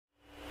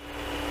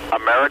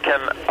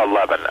American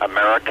 11,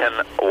 American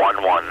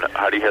 11.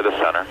 How do you hear the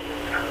center?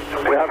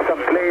 We have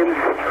some planes.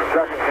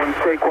 Just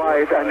stay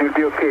quiet and you'll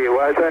be okay.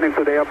 We're turning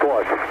to the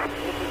airport.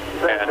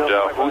 And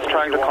who's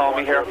trying to call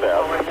me here?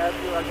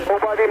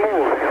 Nobody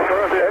move.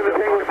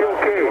 Everything will be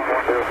okay.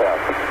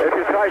 If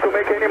you try to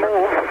make any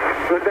move,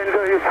 you'll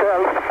injure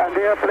yourself and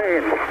the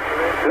airplane.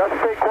 Just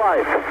stay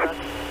quiet.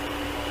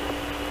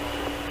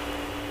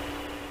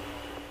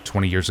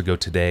 20 years ago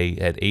today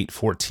at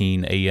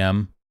 8:14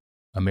 a.m.,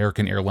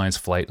 American Airlines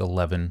Flight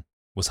 11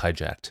 was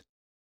hijacked.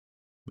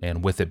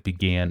 And with it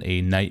began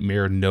a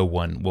nightmare no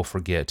one will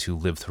forget who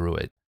lived through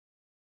it.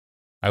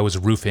 I was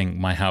roofing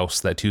my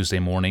house that Tuesday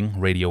morning,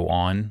 radio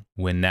on,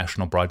 when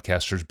national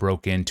broadcasters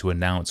broke in to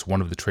announce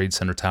one of the Trade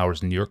Center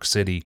towers in New York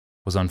City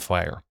was on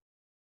fire.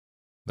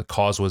 The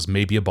cause was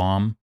maybe a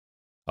bomb.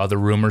 Other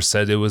rumors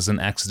said it was an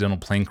accidental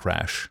plane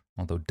crash,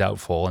 although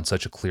doubtful on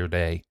such a clear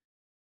day.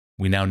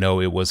 We now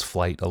know it was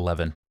Flight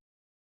 11.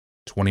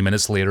 20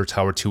 minutes later,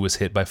 Tower 2 was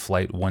hit by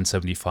Flight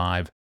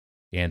 175,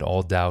 and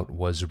all doubt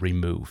was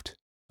removed.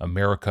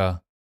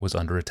 America was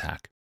under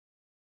attack.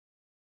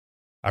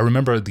 I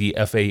remember the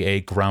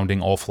FAA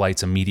grounding all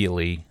flights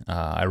immediately.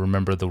 I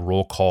remember the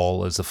roll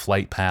call as the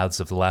flight paths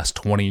of the last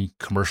 20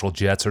 commercial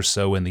jets or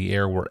so in the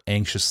air were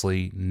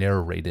anxiously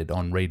narrated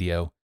on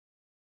radio.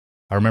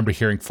 I remember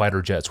hearing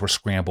fighter jets were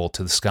scrambled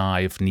to the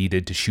sky if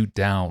needed to shoot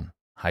down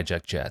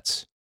hijacked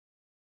jets.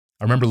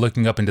 I remember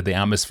looking up into the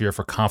atmosphere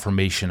for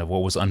confirmation of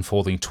what was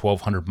unfolding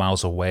 1,200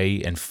 miles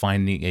away and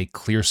finding a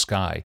clear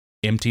sky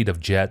emptied of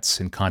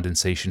jets and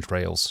condensation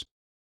trails.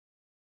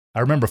 I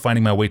remember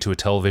finding my way to a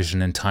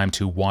television in time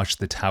to watch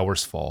the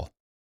towers fall.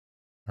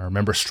 I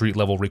remember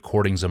street-level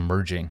recordings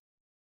emerging,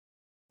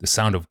 the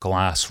sound of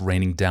glass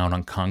raining down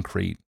on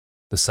concrete,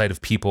 the sight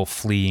of people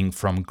fleeing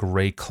from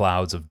gray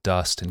clouds of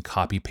dust and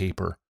copy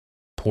paper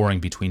pouring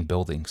between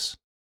buildings.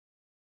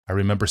 I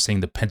remember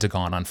seeing the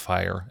Pentagon on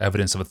fire,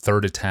 evidence of a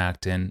third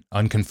attack, and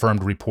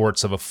unconfirmed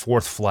reports of a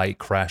fourth flight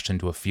crashed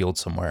into a field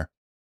somewhere.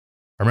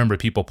 I remember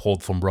people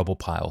pulled from rubble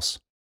piles.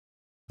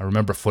 I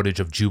remember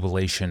footage of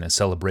jubilation and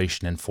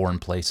celebration in foreign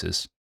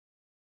places.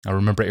 I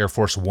remember Air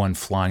Force One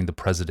flying the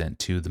president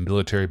to the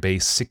military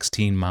base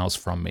 16 miles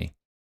from me.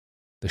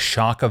 The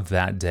shock of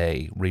that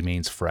day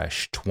remains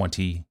fresh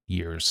 20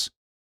 years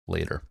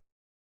later.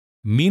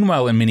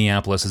 Meanwhile, in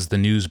Minneapolis, as the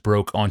news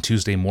broke on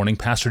Tuesday morning,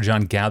 Pastor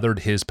John gathered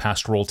his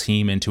pastoral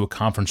team into a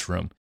conference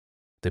room.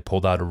 They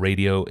pulled out a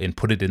radio and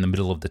put it in the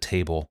middle of the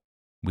table.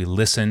 We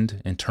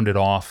listened and turned it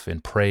off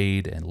and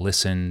prayed and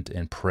listened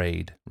and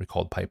prayed,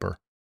 recalled Piper.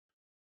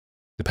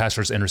 The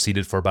pastors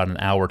interceded for about an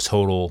hour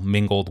total,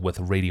 mingled with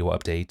radio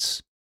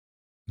updates.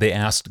 They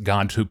asked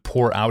God to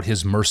pour out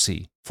his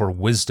mercy for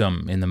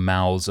wisdom in the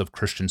mouths of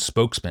Christian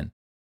spokesmen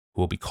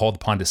who will be called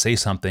upon to say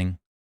something,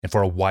 and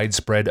for a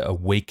widespread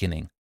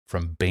awakening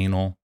from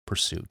banal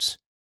pursuits.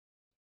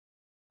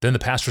 Then the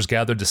pastors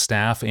gathered the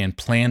staff and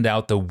planned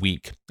out the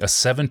week. A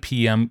 7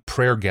 p.m.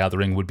 prayer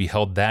gathering would be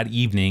held that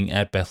evening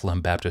at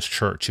Bethlehem Baptist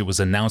Church. It was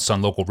announced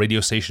on local radio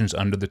stations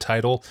under the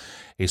title,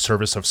 A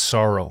Service of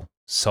Sorrow,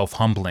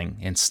 Self-Humbling,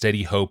 and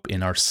Steady Hope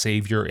in Our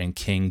Savior and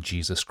King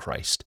Jesus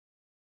Christ.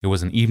 It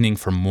was an evening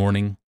for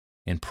mourning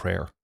and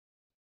prayer.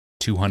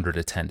 200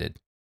 attended.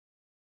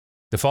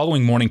 The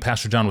following morning,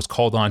 Pastor John was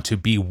called on to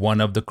be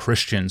one of the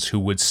Christians who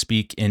would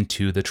speak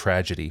into the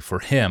tragedy. For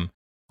him,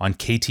 on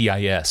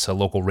KTIS, a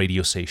local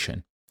radio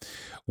station.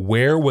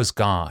 Where was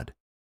God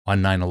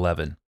on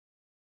 9/11?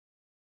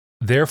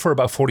 There for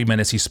about 40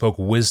 minutes, he spoke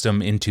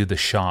wisdom into the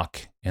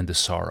shock and the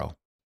sorrow.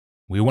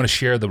 We want to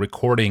share the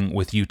recording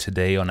with you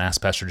today on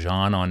Ask Pastor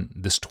John on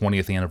this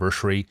 20th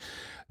anniversary.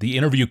 The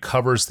interview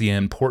covers the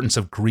importance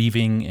of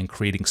grieving and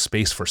creating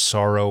space for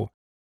sorrow,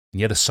 and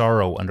yet a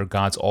sorrow under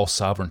God's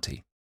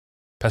all-sovereignty.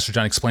 Pastor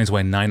John explains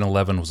why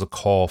 9/11 was a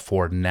call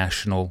for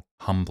national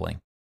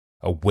humbling,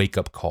 a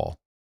wake-up call.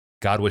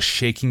 God was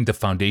shaking the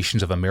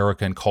foundations of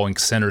America and calling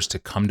sinners to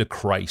come to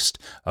Christ,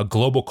 a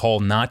global call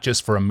not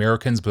just for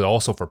Americans, but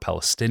also for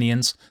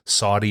Palestinians,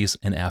 Saudis,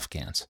 and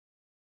Afghans.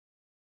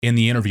 In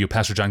the interview,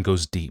 Pastor John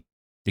goes deep,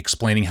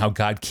 explaining how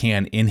God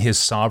can, in his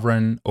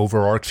sovereign,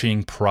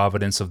 overarching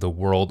providence of the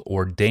world,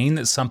 ordain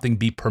that something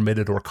be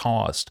permitted or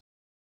caused,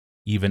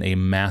 even a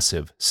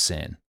massive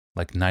sin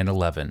like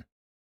 9/11,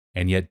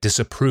 and yet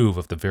disapprove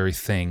of the very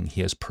thing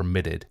he has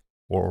permitted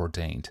or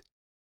ordained.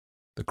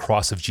 The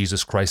cross of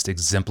Jesus Christ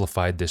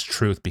exemplified this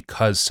truth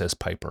because, says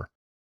Piper,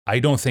 I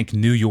don't think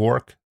New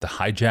York, the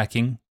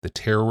hijacking, the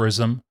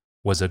terrorism,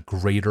 was a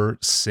greater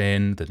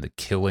sin than the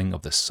killing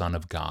of the Son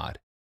of God.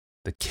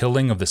 The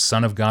killing of the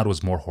Son of God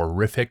was more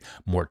horrific,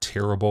 more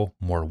terrible,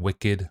 more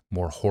wicked,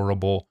 more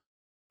horrible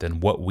than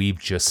what we've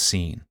just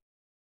seen.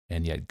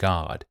 And yet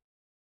God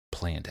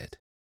planned it.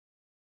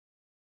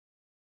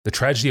 The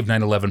tragedy of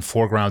 9/11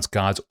 foregrounds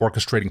God's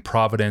orchestrating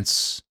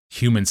providence,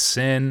 human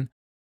sin,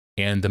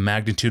 and the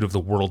magnitude of the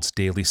world's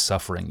daily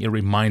suffering. It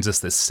reminds us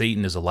that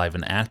Satan is alive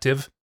and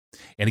active,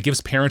 and it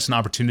gives parents an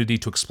opportunity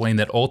to explain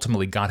that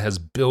ultimately God has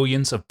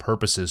billions of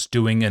purposes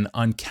doing an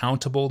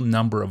uncountable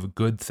number of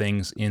good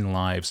things in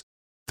lives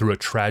through a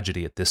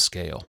tragedy at this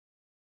scale.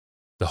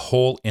 The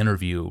whole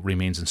interview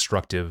remains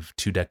instructive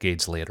 2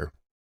 decades later.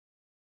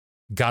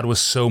 God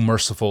was so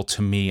merciful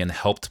to me and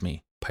helped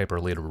me, Piper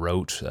later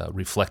wrote,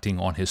 reflecting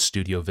on his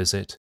studio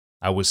visit.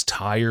 I was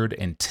tired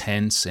and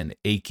tense and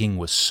aching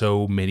with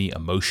so many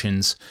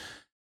emotions.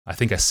 I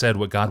think I said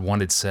what God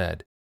wanted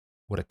said.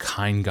 What a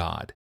kind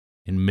God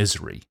in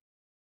misery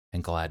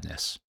and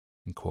gladness,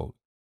 end quote.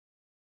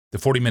 The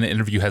 40-minute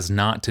interview has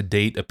not to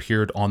date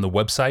appeared on the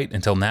website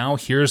until now.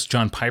 Here's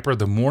John Piper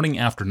the morning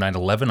after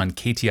 9/11 on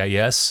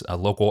KTIS, a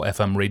local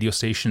FM radio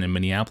station in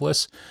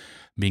Minneapolis,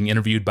 being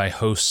interviewed by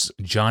hosts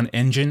John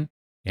Engin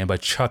and by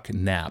Chuck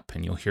Knapp,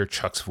 and you'll hear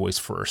Chuck's voice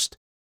first.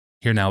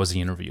 Here now is the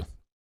interview.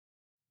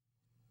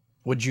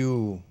 Would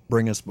you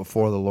bring us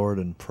before the Lord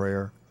in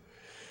prayer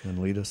and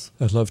lead us?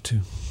 I'd love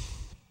to.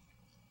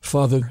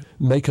 Father,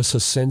 make us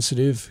a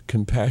sensitive,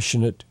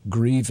 compassionate,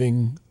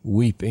 grieving,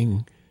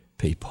 weeping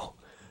people.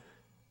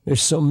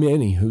 There's so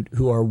many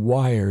who are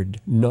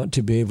wired not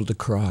to be able to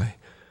cry.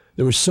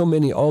 There were so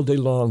many all day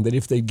long that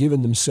if they'd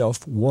given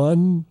themselves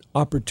one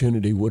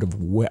opportunity would have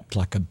wept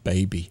like a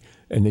baby,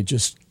 and they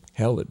just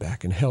held it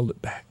back and held it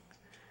back.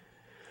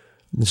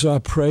 And so I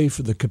pray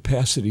for the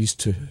capacities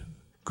to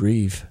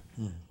grieve.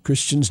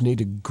 Christians need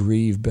to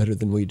grieve better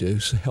than we do,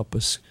 so help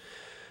us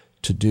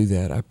to do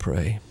that, I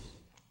pray.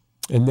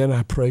 And then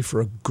I pray for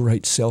a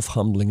great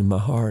self-humbling in my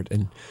heart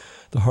and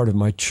the heart of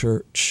my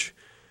church.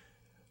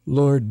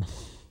 Lord,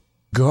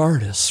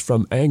 guard us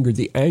from anger.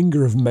 The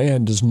anger of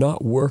man does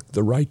not work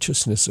the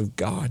righteousness of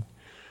God.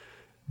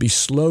 Be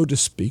slow to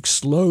speak,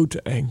 slow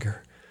to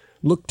anger.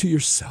 Look to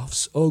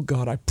yourselves. Oh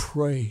God, I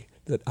pray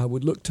that I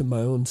would look to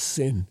my own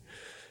sin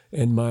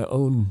and my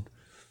own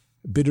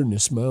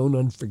bitterness, my own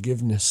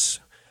unforgiveness,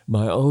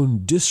 my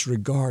own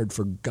disregard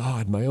for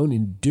God, my own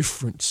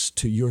indifference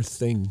to your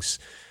things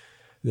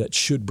that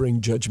should bring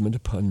judgment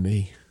upon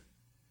me.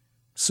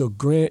 So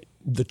grant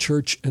the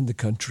church and the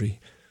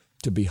country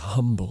to be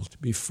humbled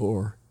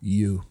before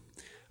you,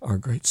 our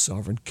great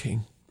sovereign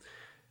King.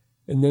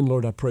 And then,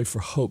 Lord, I pray for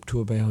hope to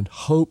abound,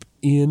 hope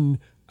in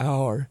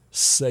our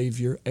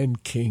Savior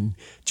and King,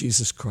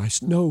 Jesus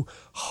Christ. No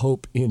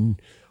hope in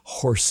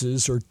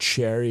horses or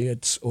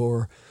chariots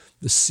or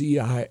the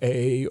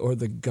CIA or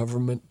the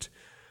government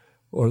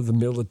or the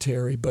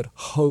military, but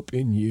hope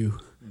in you.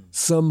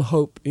 Some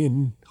hope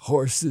in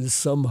horses,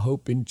 some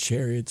hope in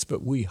chariots,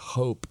 but we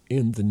hope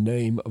in the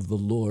name of the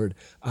Lord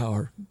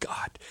our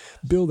God.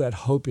 Build that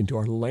hope into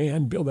our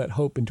land, build that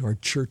hope into our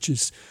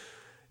churches.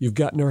 You've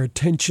gotten our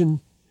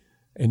attention,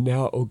 and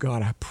now, oh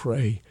God, I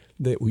pray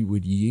that we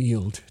would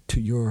yield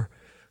to your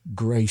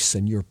grace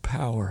and your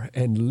power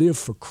and live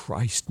for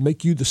Christ.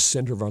 Make you the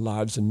center of our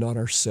lives and not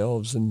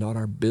ourselves and not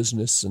our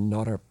business and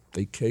not our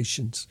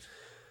vacations.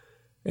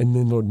 And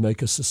then, Lord,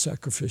 make us a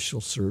sacrificial,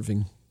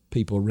 serving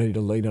people ready to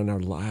lay down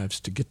our lives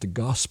to get the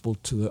gospel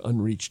to the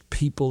unreached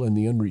people and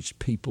the unreached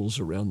peoples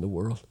around the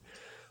world.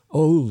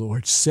 Oh,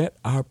 Lord, set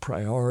our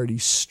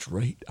priorities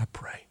straight, I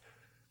pray.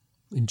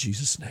 In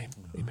Jesus' name,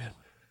 amen.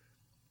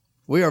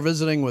 We are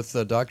visiting with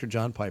Dr.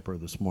 John Piper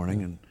this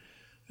morning, and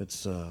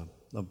it's a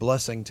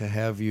blessing to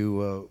have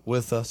you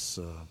with us,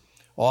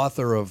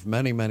 author of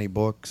many, many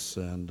books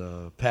and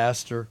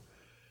pastor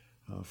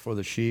for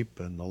the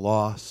sheep and the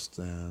lost,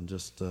 and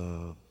just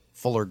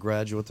Fuller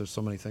graduate. There's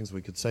so many things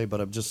we could say,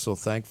 but I'm just so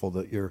thankful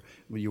that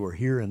you were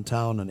here in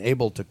town and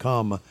able to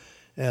come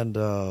and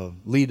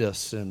lead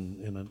us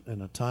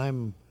in a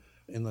time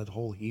in that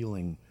whole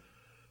healing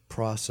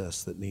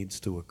process that needs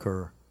to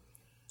occur.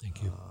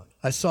 Thank you.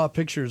 I saw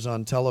pictures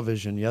on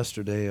television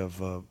yesterday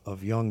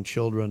of young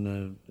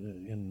children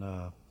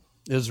in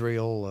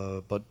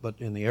Israel, but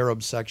in the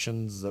Arab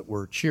sections that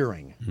were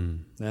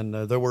cheering, and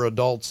there were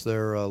adults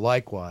there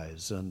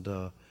likewise,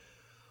 and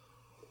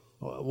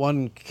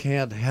one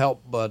can't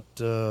help but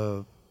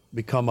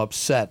become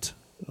upset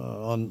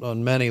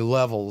on many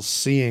levels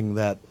seeing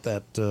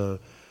that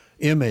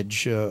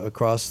image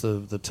across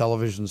the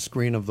television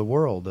screen of the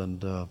world,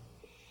 and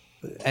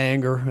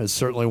anger is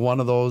certainly one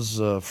of those,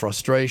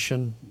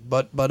 frustration.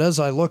 But as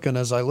I look and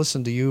as I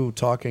listen to you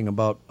talking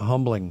about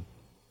humbling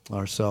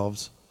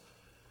ourselves,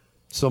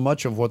 so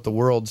much of what the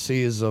world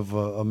sees of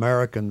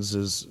Americans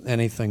is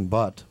anything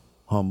but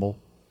humble.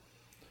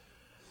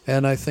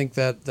 And I think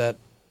that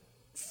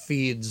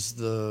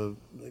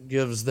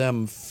gives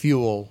them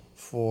fuel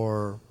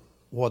for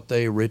what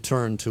they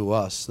return to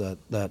us,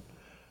 that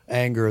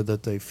anger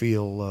that they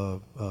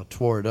feel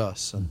toward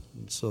us. And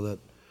so that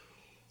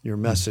your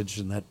message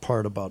and that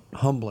part about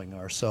humbling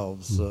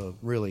ourselves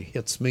really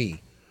hits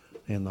me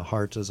in the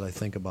heart as I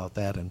think about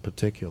that in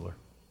particular.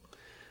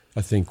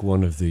 I think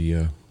one of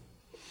the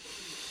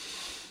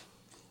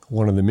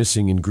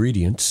missing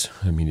ingredients,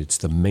 it's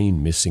the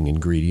main missing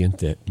ingredient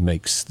that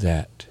makes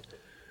that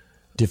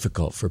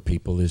difficult for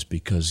people, is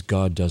because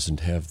God doesn't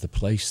have the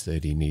place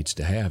that he needs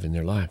to have in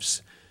their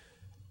lives.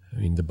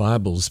 The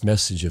Bible's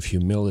message of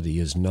humility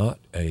is not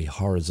a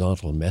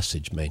horizontal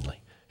message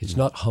mainly. It's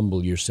not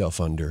humble yourself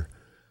under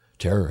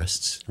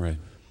terrorists. Right.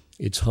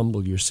 It's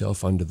humble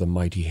yourself under the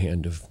mighty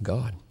hand of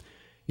God.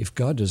 If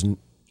God doesn't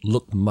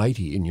look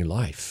mighty in your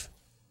life,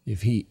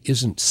 if he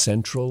isn't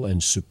central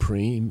and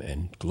supreme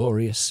and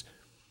glorious,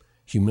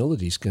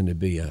 humility is going to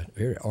be a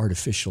very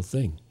artificial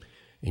thing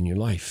in your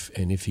life.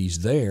 And if he's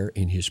there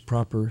in his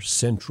proper,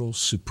 central,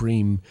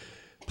 supreme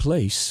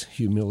place,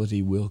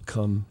 humility will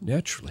come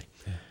naturally.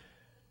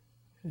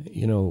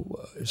 You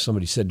know,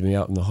 somebody said to me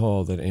out in the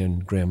hall that Anne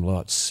Graham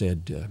Lotz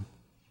said,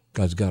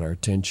 God's got our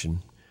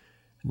attention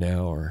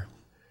now, or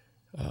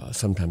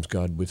sometimes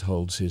God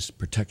withholds his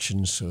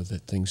protection so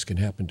that things can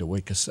happen to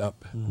wake us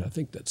up. And I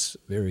think that's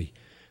very,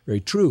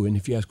 very true. And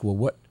if you ask,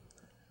 well,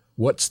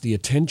 what's the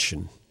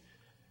attention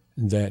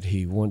that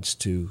he wants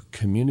to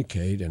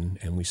communicate?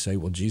 And we say,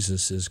 well,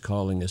 Jesus is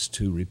calling us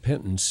to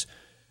repentance.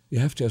 You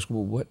have to ask,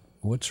 well,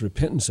 what's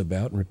repentance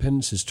about? And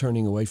repentance is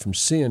turning away from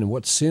sin. And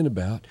what's sin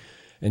about?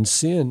 And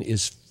sin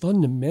is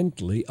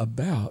fundamentally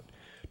about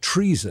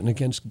treason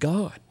against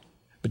God.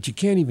 But you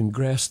can't even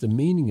grasp the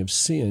meaning of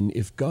sin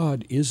if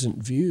God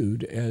isn't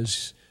viewed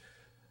as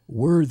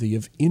worthy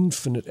of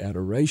infinite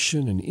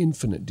adoration and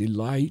infinite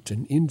delight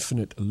and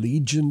infinite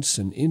allegiance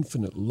and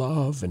infinite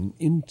love and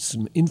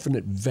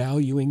infinite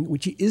valuing,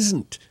 which he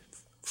isn't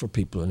for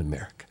people in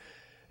America.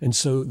 And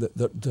so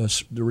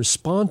the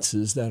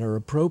responses that are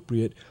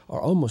appropriate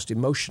are almost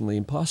emotionally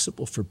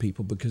impossible for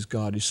people because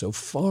God is so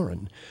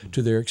foreign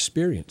to their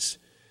experience.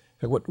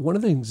 One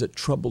of the things that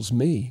troubles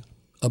me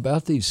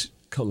about these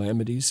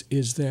calamities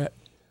is that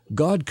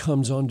God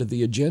comes onto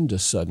the agenda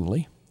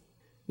suddenly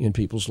in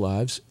people's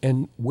lives,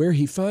 and where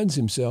he finds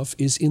himself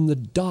is in the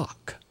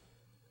dock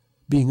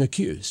being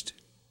accused.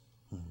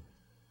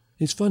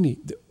 It's funny.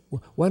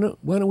 Why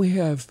don't we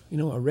have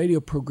a radio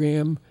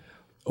program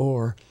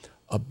or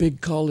a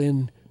big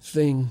call-in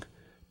thing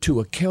to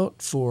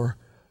account for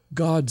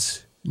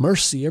God's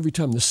mercy every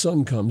time the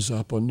sun comes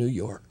up on New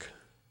York?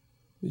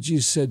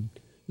 Jesus said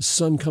the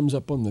sun comes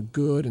up on the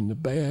good and the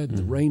bad,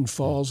 the rain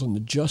falls on the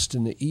just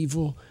and the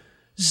evil.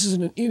 This is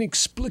an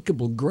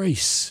inexplicable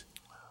grace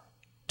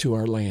to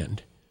our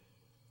land.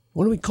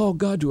 Why don't we call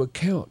God to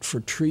account for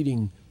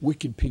treating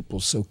wicked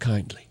people so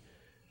kindly?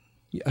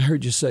 I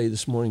heard you say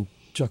this morning,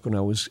 Chuck, when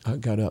I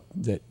got up,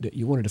 that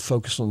you wanted to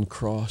focus on the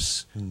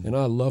cross, and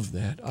I love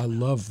that. I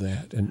love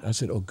that. And I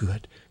said, oh,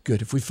 good.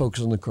 If we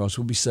focus on the cross,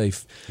 we'll be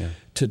safe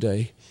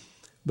today.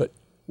 But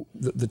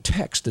the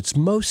text that's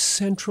most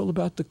central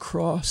about the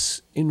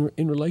cross in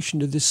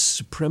relation to this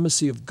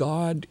supremacy of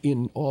God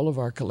in all of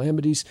our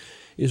calamities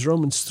is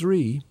Romans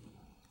 3,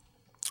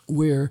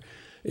 where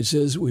it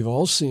says, we've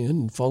all sinned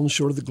and fallen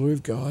short of the glory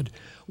of God.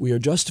 We are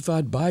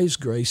justified by his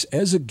grace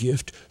as a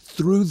gift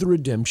through the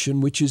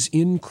redemption which is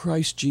in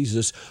Christ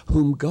Jesus,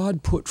 whom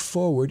God put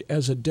forward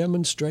as a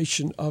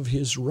demonstration of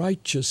his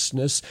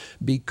righteousness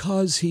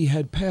because he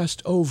had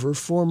passed over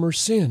former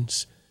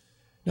sins.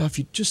 Now, if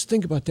you just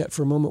think about that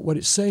for a moment, what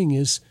it's saying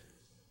is,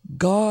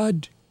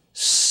 God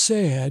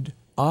said,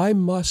 I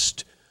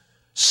must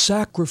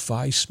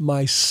sacrifice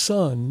my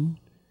son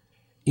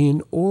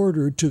in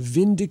order to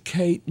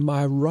vindicate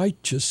my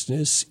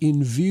righteousness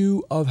in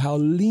view of how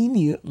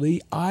leniently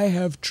I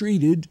have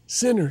treated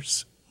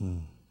sinners.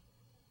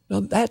 Now,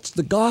 that's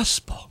the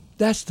gospel.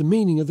 That's the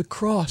meaning of the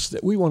cross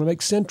that we want to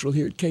make central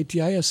here at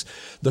KTIS.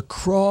 The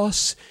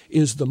cross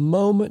is the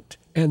moment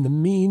and the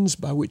means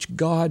by which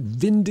God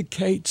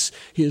vindicates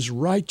his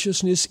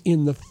righteousness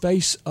in the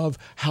face of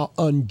how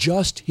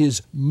unjust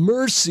his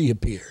mercy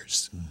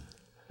appears.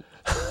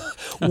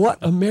 What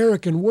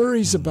American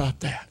worries about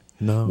that?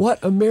 No.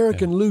 What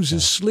American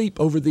loses sleep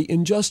over the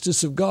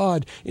injustice of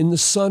God in the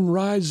sun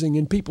rising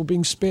and people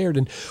being spared,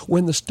 and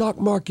when the stock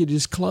market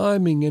is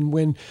climbing, and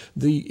when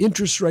the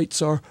interest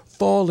rates are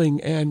falling,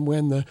 and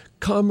when the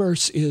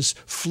commerce is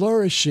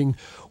flourishing?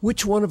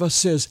 Which one of us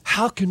says,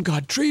 how can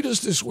God treat us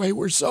this way?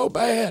 We're so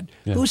bad.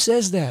 Who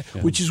says that?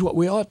 Which is what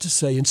we ought to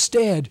say.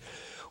 Instead,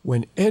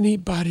 when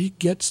anybody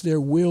gets their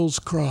wills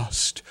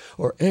crossed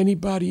or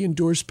anybody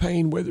endures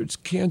pain, whether it's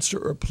cancer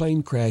or a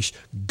plane crash,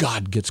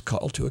 God gets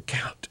called to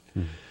account.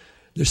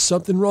 There's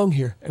something wrong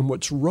here. And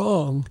what's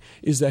wrong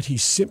is that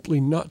he's simply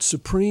not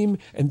supreme,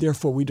 and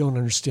therefore we don't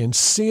understand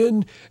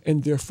sin,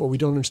 and therefore we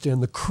don't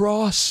understand the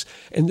cross,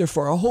 and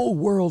therefore our whole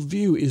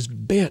worldview is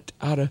bent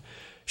out of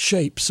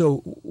shape. So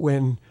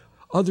when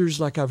others,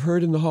 like I've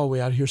heard in the hallway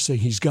out here, say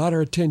he's got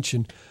our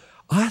attention,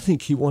 I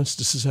think he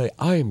wants us to say,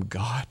 I am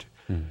God.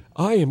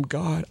 I am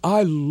God.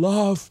 I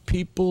love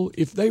people.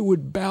 If they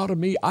would bow to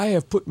me, I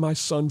have put my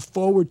son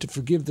forward to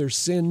forgive their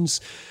sins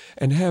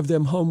and have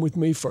them home with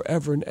me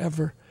forever and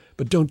ever.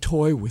 But don't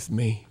toy with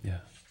me.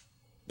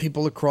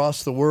 People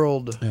across the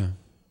world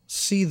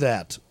see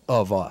that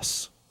of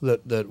us,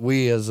 that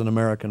we as an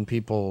American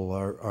people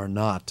are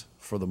not,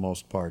 for the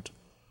most part,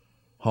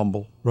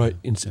 humble. Right.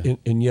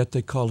 And yet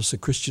they call us a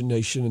Christian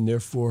nation, and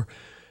therefore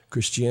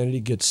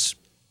Christianity gets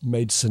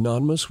made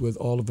synonymous with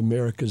all of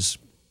America's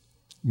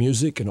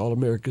music and all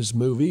America's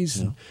movies,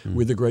 and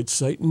with the great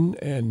Satan.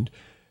 And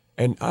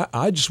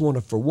I just want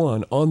to, for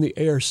one, on the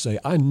air say,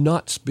 I'm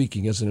not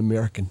speaking as an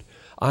American.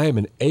 I am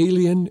an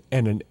alien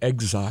and an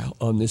exile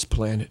on this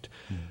planet.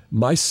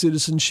 My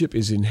citizenship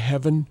is in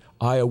heaven.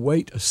 I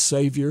await a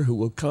Savior who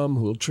will come,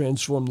 who will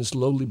transform this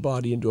lowly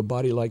body into a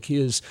body like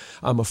His.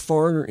 I'm a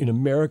foreigner in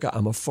America.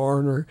 I'm a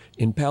foreigner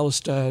in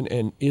Palestine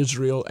and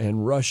Israel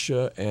and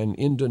Russia and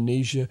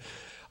Indonesia.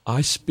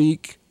 I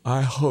speak,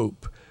 I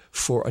hope,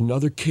 for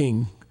another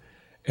king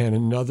and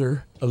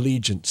another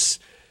allegiance,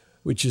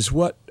 which is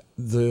what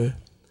the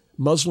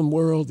Muslim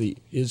world, the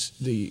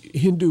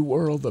Hindu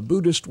world, the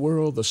Buddhist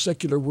world, the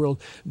secular world,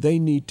 they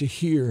need to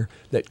hear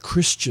that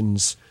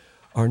Christians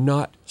are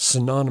not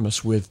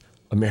synonymous with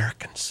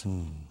Americans.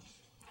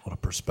 What a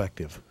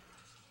perspective.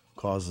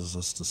 Causes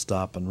us to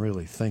stop and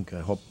really think.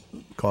 I hope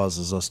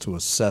causes us to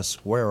assess,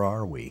 where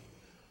are we?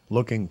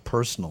 Looking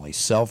personally,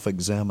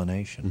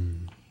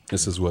 self-examination.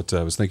 This is what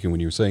I was thinking when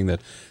you were saying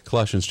that.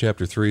 Colossians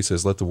chapter 3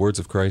 says, "Let the words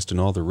of Christ in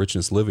all their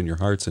richness live in your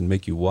hearts and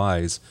make you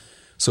wise.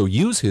 So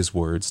use His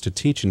words to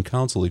teach and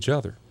counsel each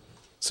other.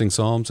 Sing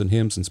psalms and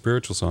hymns and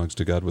spiritual songs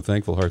to God with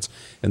thankful hearts."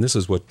 And this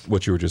is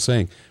what you were just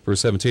saying.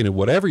 Verse 17, "And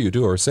whatever you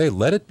do or say,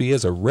 let it be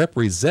as a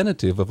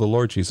representative of the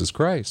Lord Jesus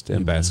Christ."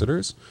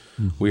 Ambassadors,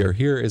 we are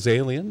here as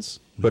aliens,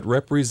 but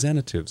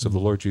representatives of the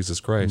Lord Jesus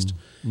Christ.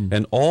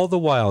 And all the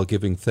while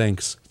giving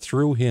thanks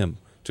through Him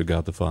to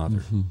God the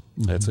Father.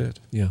 That's it.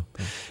 Yeah.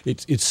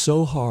 It's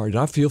so hard.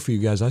 I feel for you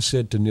guys. I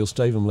said to Neil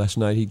Stavum last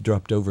night, he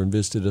dropped over and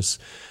visited us,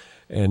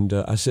 and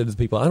I said to the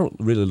people, I don't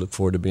really look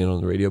forward to being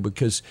on the radio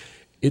because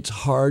it's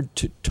hard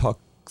to talk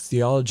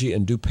theology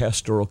and do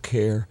pastoral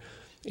care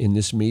in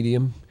this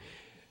medium,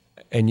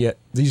 and yet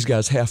these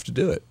guys have to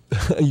do it.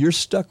 You're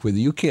stuck with it.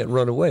 You can't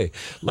run away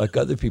like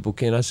other people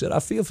can. I said, I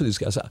feel for these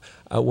guys.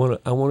 I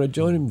want to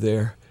join them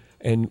there,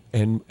 and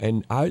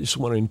I just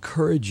want to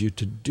encourage you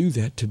to do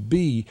that, to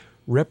be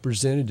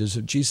representatives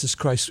of Jesus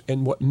Christ.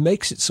 And what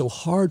makes it so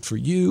hard for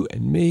you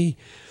and me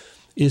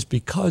is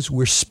because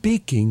we're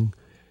speaking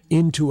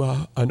into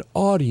an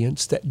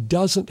audience that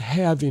doesn't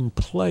have in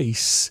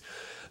place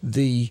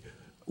the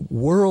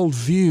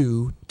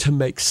worldview to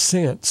make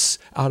sense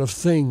out of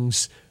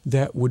things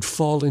that would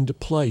fall into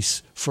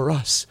place for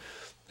us.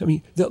 I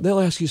mean, they'll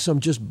ask you some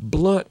just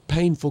blunt,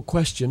 painful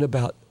question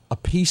about a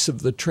piece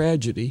of the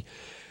tragedy,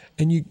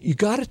 and you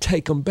got to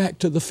take them back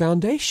to the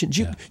foundations.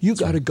 You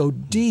got to go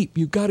deep.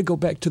 You got to go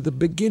back to the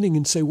beginning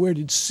and say, where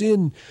did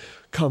sin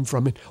come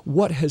from, and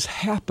what has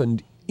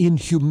happened in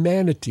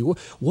humanity?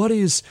 What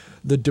is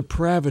the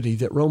depravity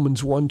that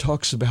Romans 1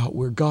 talks about,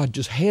 where God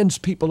just hands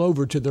people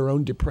over to their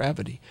own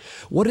depravity?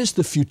 What is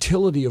the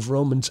futility of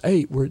Romans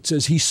 8, where it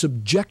says He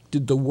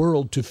subjected the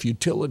world to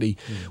futility,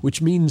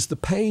 which means the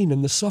pain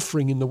and the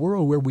suffering in the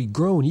world where we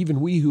groan,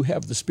 even we who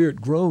have the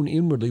Spirit groan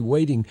inwardly,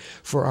 waiting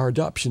for our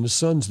adoption as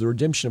sons, the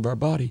redemption of our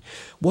body?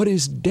 What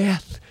is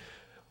death,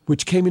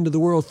 which came into the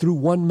world through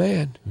one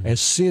man?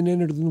 As sin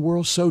entered in the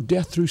world, so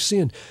death through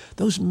sin.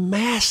 Those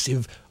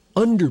massive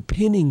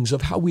underpinnings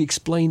of how we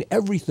explain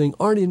everything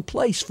aren't in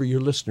place for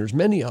your listeners,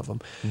 many of them.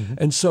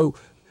 And so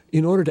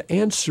in order to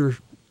answer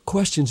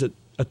questions at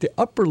the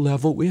upper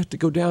level, we have to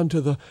go down to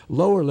the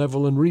lower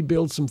level and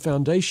rebuild some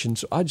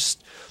foundations. So I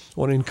just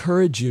want to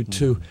encourage you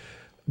to,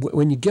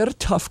 when you get a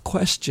tough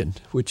question,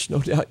 which no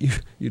doubt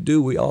you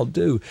do, we all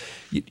do,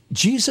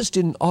 Jesus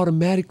didn't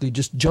automatically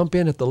just jump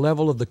in at the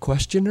level of the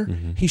questioner.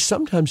 He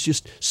sometimes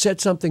just said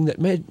something that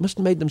must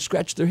have made them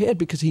scratch their head,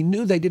 because He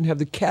knew they didn't have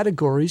the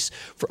categories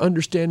for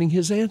understanding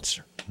His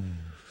answer.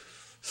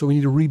 So we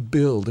need to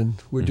rebuild, and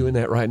we're doing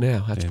that right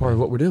now. That's part of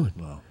what we're doing.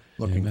 Well,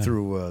 looking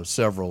through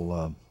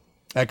several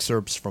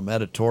excerpts from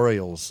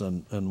editorials,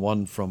 and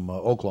one from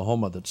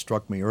Oklahoma that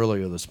struck me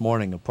earlier this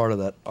morning. A part of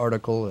that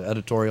article,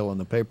 editorial in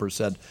the paper,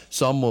 said,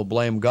 "Some will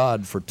blame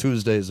God for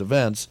Tuesday's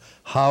events.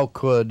 How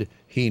could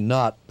He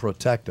not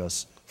protect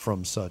us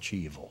from such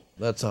evil?"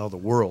 That's how the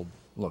world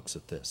looks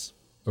at this.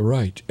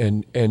 Right.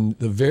 And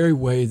the very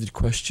way the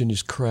question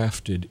is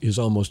crafted is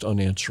almost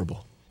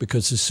unanswerable,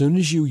 because as soon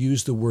as you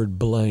use the word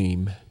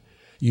blame,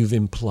 you've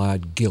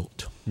implied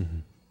guilt.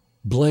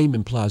 Blame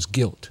implies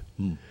guilt.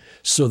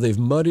 So they've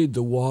muddied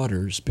the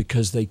waters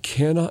because they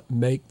cannot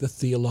make the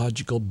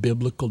theological,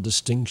 biblical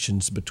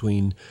distinctions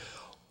between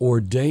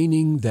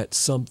ordaining that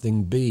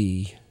something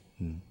be,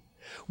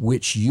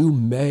 which you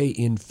may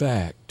in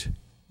fact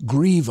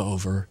grieve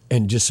over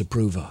and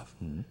disapprove of.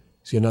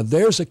 So now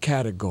there's a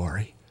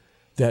category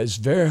that is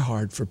very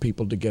hard for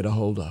people to get a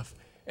hold of.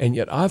 And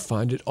yet I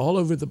find it all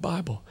over the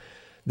Bible,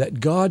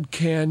 that God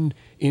can,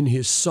 in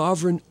His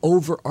sovereign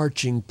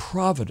overarching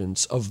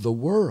providence of the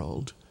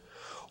world,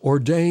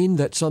 ordain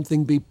that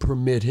something be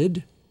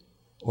permitted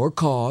or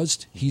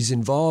caused. He's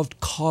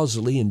involved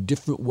causally in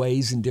different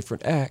ways in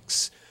different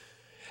acts,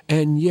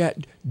 and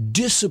yet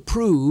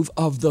disapprove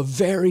of the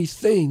very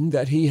thing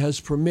that He has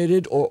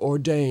permitted or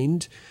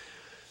ordained.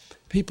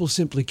 People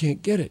simply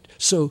can't get it.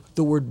 So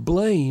the word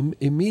blame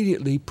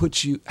immediately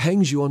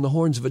hangs you on the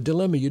horns of a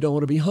dilemma you don't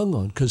want to be hung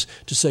on. Because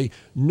to say,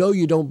 no,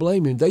 you don't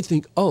blame Him, they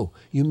think, oh,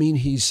 you mean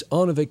He's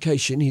on a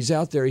vacation, He's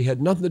out there, He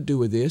had nothing to do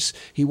with this,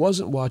 He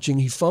wasn't watching,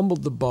 He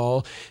fumbled the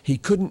ball, He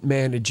couldn't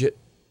manage it,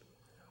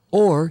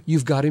 or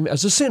you've got Him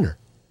as a sinner.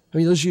 I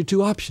mean, those are your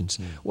two options.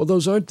 Well,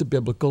 those aren't the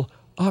biblical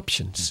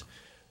options.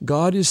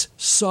 God is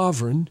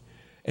sovereign,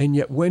 and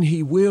yet when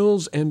he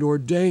wills and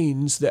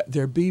ordains that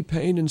there be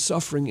pain and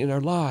suffering in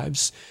our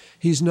lives,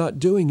 he's not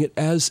doing it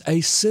as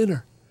a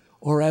sinner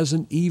or as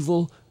an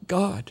evil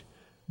God.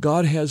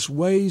 God has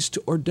ways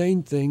to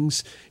ordain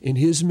things in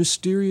his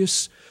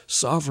mysterious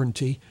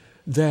sovereignty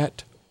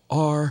that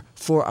are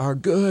for our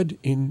good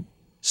in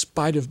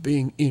spite of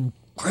being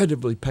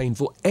incredibly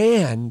painful,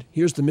 and,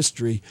 here's the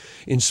mystery,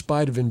 in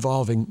spite of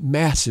involving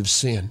massive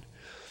sin.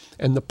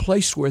 And the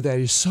place where that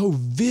is so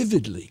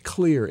vividly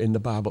clear in the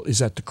Bible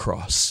is at the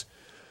cross.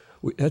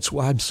 That's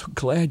why I'm so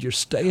glad you're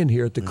staying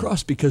here at the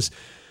cross, because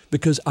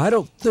I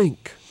don't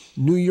think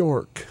New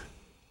York,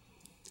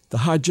 the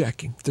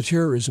hijacking, the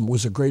terrorism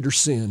was a greater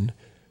sin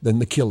than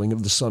the killing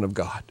of the Son of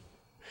God.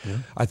 Yeah.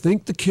 I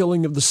think the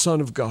killing of the Son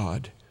of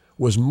God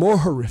was more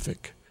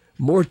horrific,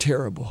 more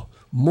terrible,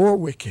 more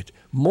wicked,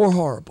 more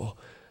horrible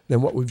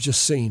than what we've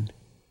just seen.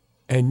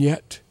 And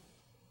yet,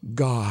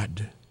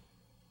 God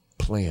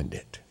planned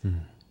it.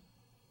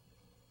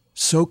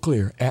 So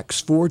clear.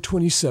 Acts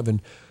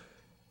 4:27,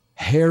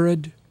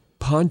 Herod,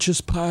 Pontius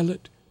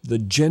Pilate, the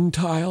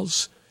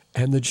Gentiles,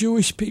 and the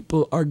Jewish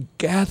people are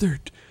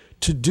gathered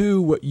to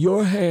do what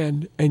your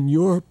hand and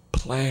your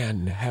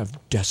plan have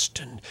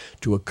destined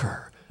to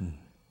occur.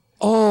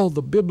 All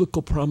the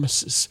biblical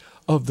promises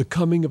of the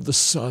coming of the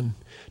Son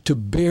to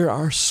bear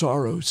our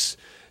sorrows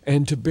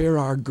and to bear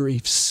our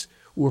griefs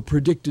were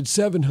predicted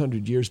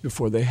 700 years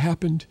before they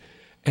happened,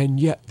 and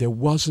yet there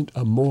wasn't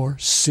a more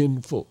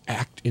sinful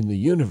act in the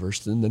universe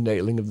than the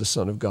nailing of the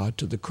Son of God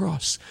to the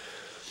cross.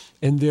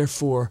 And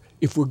therefore,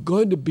 if we're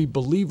going to be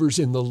believers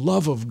in the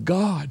love of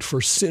God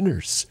for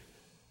sinners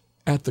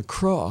at the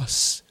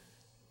cross,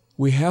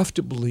 we have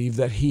to believe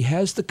that he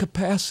has the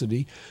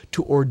capacity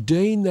to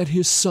ordain that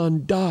his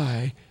Son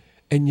die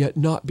and yet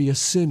not be a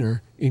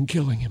sinner in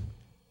killing him.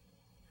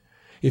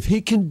 If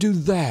he can do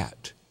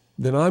that,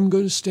 then I'm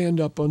going to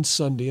stand up on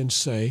Sunday and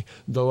say,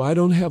 though I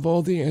don't have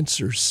all the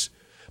answers,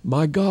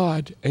 my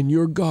God and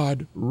your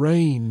God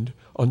reigned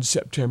on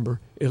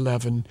September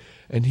 11,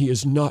 and he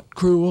is not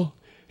cruel,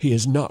 he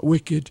is not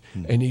wicked,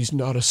 and he's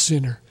not a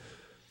sinner.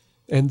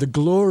 And the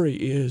glory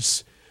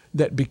is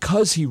that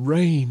because he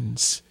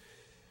reigns,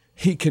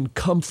 he can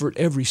comfort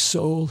every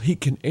soul, he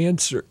can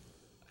answer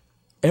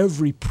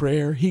every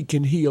prayer, he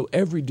can heal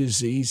every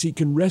disease, he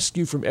can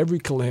rescue from every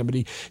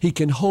calamity, he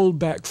can hold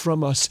back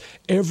from us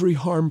every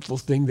harmful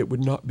thing that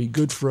would not be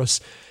good for us.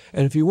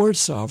 And if he weren't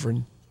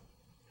sovereign,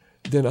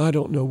 then I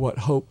don't know what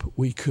hope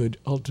we could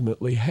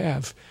ultimately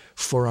have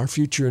for our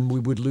future, and we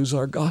would lose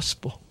our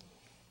gospel.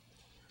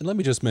 And let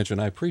me just mention,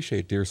 I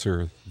appreciate, dear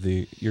sir,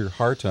 your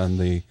heart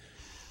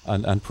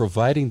on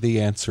providing the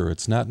answer.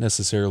 It's not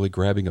necessarily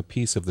grabbing a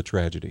piece of the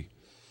tragedy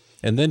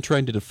and then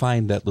trying to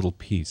define that little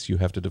piece. You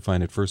have to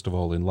define it, first of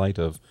all, in light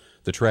of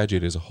the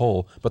tragedy as a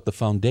whole, but the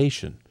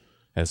foundation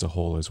as a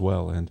whole as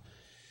well. And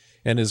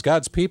as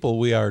God's people,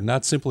 we are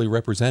not simply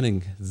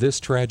representing this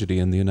tragedy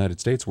in the United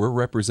States. We're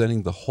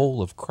representing the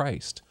whole of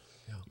Christ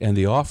and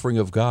the offering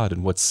of God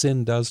and what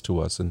sin does to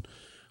us. And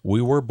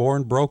we were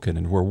born broken,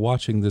 and we're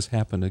watching this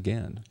happen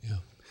again. Yeah.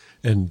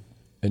 And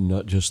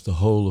not just the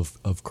whole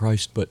of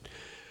Christ, but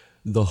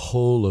the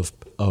whole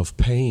of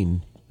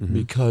pain,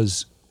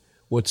 because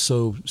what's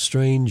so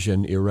strange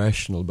and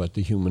irrational about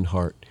the human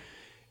heart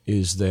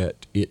is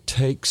that it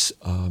takes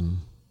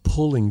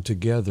pulling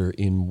together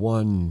in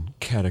one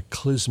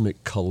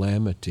cataclysmic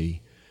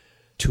calamity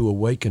to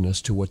awaken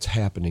us to what's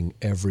happening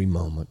every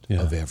moment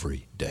of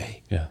every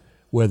day. Yeah.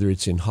 Whether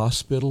it's in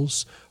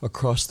hospitals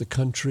across the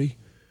country.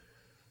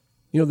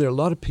 You know, there are a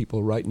lot of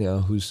people right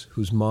now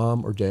whose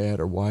mom or dad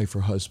or wife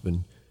or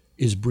husband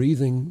is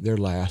breathing their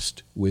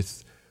last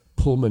with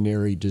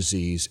pulmonary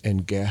disease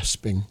and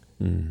gasping,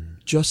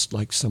 just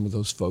like some of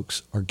those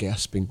folks are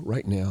gasping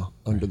right now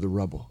under the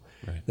rubble.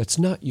 Right. That's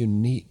not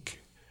unique.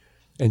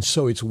 And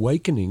so it's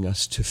awakening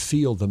us to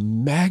feel the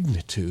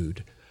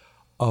magnitude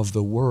of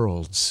the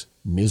world's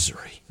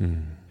misery,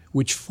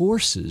 which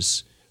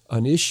forces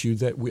an issue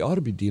that we ought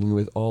to be dealing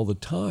with all the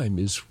time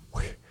is,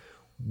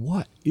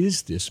 what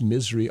is this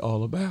misery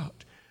all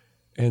about?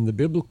 And the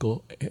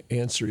biblical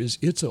answer is,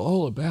 it's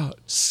all about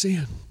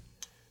sin.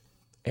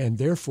 And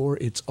therefore,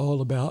 it's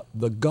all about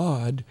the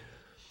God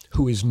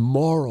who is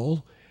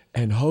moral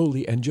and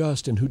holy and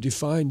just, and who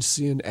defines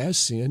sin as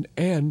sin,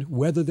 and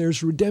whether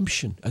there's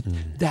redemption.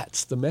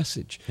 That's the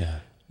message. Yeah.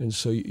 And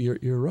so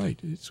you're right.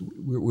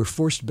 We're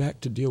forced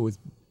back to deal with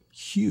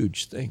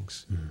huge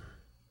things.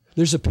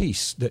 There's a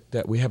piece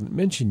that we haven't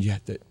mentioned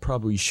yet that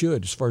probably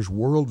should, as far as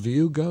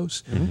worldview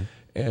goes,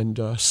 and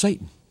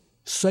Satan.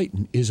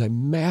 Satan is a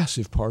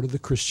massive part of the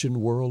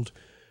Christian world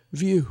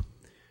view.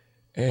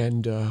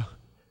 And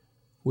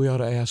we ought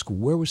to ask,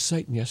 where was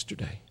Satan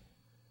yesterday?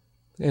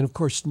 And of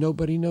course,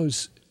 nobody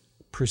knows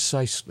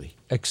precisely,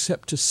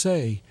 except to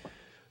say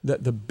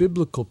that the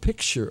biblical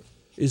picture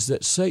is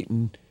that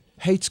Satan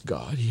hates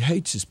God. He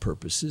hates his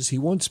purposes. He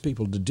wants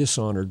people to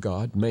dishonor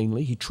God,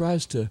 mainly. He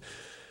tries to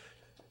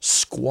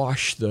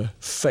squash the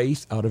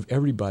faith out of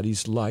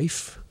everybody's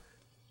life.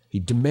 He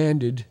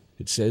demanded,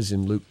 it says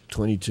in Luke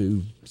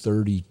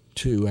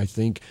 22:32, I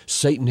think,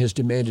 Satan has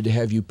demanded to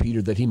have you,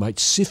 Peter, that he might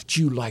sift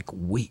you like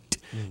wheat,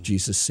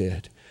 Jesus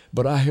said.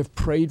 But I have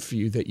prayed for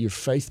you that your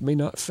faith may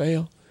not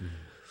fail.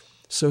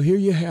 So here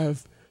you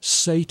have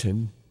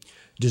Satan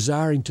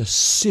desiring to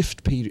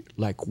sift Peter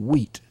like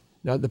wheat.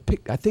 Now,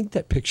 I think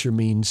that picture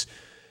means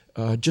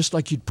just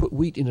like you'd put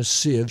wheat in a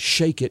sieve,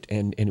 shake it,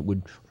 and it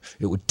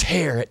would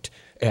tear it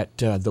at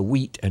the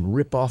wheat and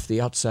rip off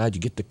the outside.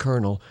 You get the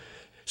kernel.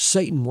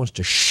 Satan wants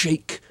to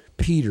shake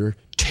Peter,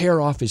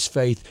 tear off his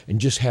faith, and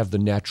just have the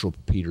natural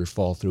Peter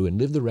fall through and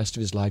live the rest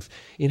of his life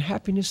in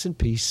happiness and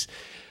peace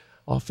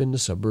off in the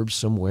suburbs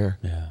somewhere.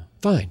 Yeah.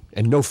 Fine,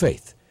 and no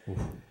faith. Ooh.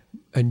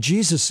 And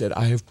Jesus said,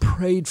 I have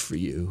prayed for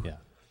you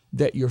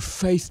that your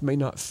faith may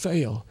not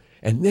fail.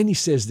 And then he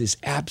says this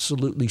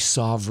absolutely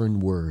sovereign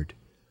word,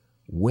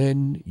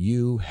 when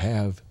you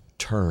have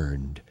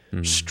turned,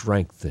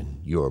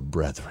 strengthen your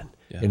brethren.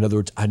 Yeah. In other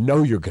words, I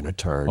know you're going to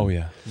turn. Oh,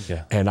 yeah.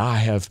 And I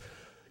have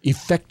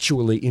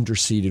effectually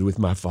interceded with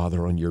my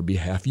Father on your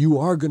behalf. You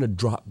are going to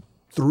drop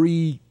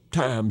 3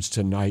 times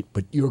tonight,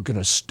 but you're going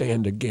to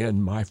stand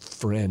again, my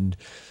friend.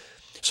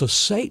 So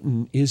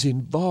Satan is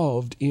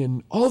involved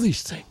in all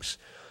these things,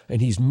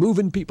 and he's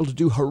moving people to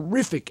do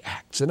horrific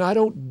acts. And I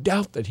don't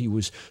doubt that he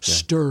was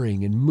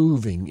stirring and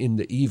moving in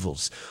the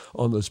evils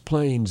on those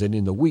plains and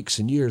in the weeks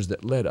and years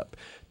that led up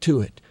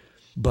to it.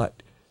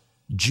 But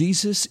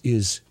Jesus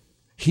is,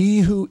 he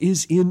who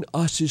is in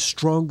us is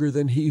stronger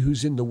than he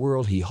who's in the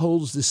world. He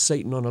holds this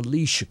Satan on a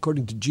leash.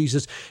 According to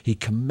Jesus, he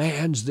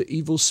commands the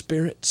evil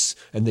spirits,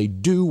 and they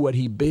do what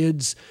he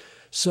bids.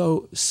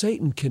 So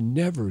Satan can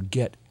never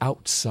get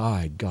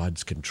outside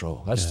God's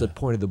control. That's the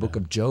point of the book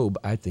of Job,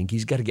 I think.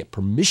 He's got to get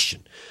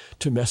permission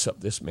to mess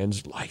up this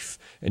man's life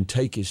and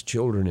take his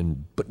children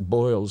and put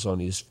boils on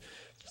his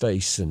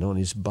face and on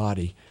his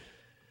body.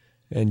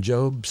 And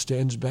Job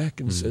stands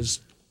back and says,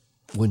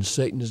 when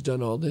Satan has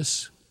done all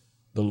this,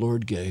 the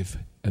Lord gave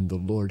and the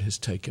Lord has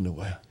taken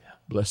away.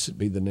 Blessed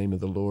be the name of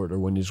the Lord. Or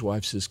when his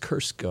wife says,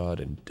 curse God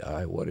and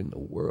die, what in the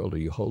world are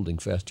you holding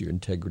fast to your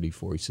integrity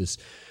for? He says,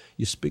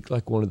 you speak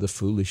like one of the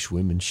foolish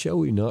women. Shall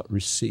we not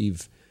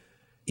receive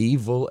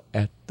evil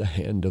at the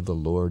hand of the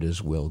Lord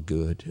as well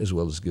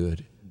as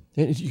good?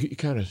 And you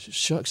kind of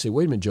shocked, say,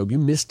 wait a minute, Job, you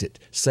missed it.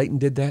 Satan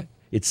did that?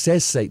 It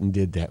says Satan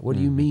did that. What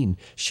do you mean,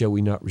 shall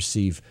we not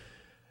receive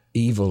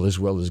evil as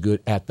well as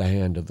good at the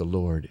hand of the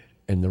Lord?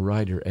 And the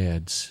writer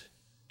adds,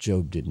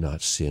 Job did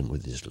not sin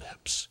with his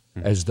lips,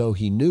 as though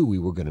he knew we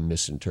were going to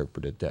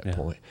misinterpret at that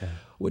point. Yeah.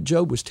 What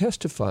Job was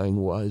testifying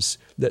was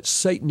that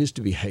Satan is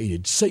to be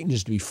hated, Satan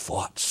is to be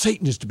fought,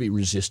 Satan is to be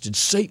resisted,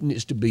 Satan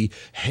is to be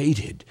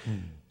hated.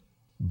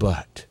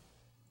 But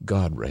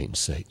God reigns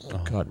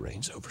Satan. God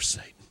reigns over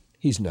Satan.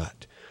 He's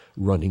not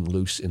running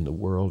loose in the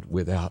world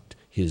without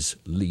his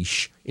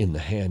leash in the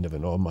hand of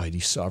an almighty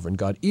sovereign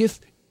God. If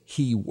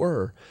he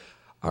were,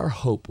 our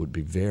hope would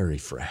be very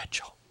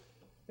fragile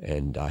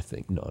and I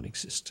think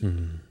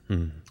non-existent.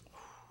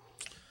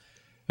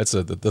 That's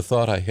the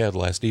thought I had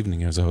last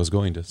evening as I was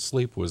going to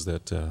sleep was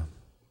that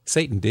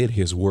Satan did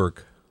his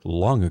work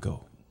long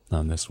ago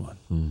on this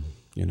one.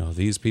 You know,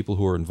 these people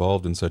who are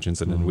involved in such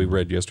incident, we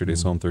read yesterday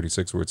Psalm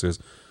 36 where it says,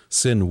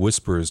 sin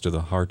whispers to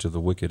the heart of the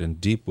wicked and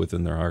deep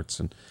within their hearts,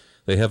 and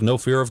they have no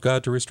fear of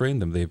God to restrain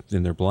them. They,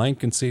 in their blind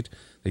conceit,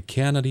 they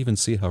cannot even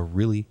see how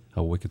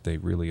wicked they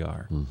really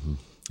are.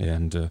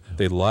 And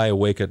they lie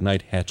awake at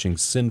night hatching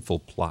sinful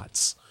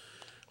plots.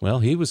 Well,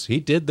 he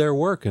did their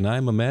work, and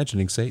I'm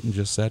imagining Satan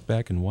just sat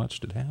back and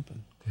watched it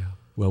happen. Yeah.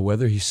 Well,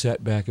 whether he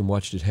sat back and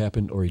watched it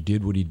happen or he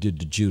did what he did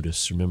to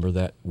Judas, remember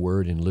that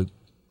word in Luke,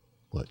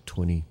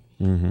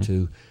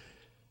 22?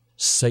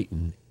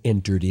 Satan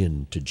entered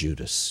into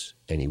Judas,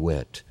 and he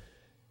went,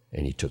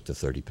 and he took the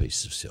 30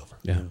 pieces of silver.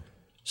 Yeah.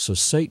 So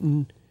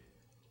Satan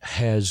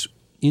has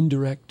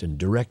indirect and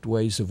direct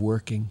ways of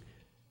working,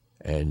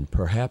 and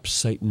perhaps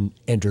Satan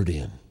entered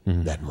in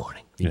that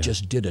morning. He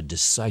just did a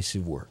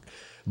decisive work.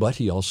 But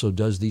he also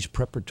does these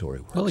preparatory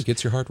works. Well, it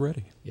gets your heart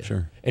ready. Yeah.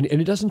 Sure. And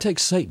it doesn't take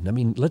Satan. I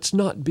mean, let's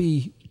not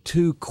be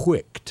too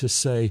quick to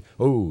say,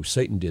 oh,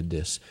 Satan did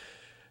this.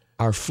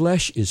 Our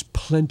flesh is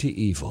plenty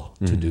evil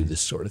to do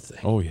this sort of thing.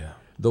 Oh, yeah.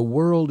 The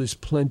world is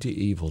plenty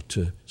evil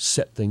to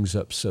set things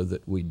up so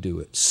that we do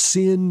it.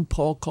 Sin,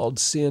 Paul called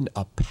sin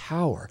a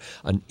power,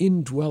 an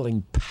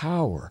indwelling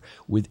power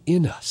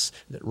within us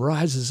that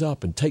rises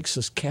up and takes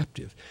us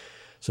captive.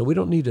 So we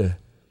don't need to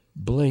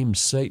blame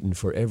Satan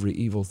for every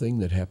evil thing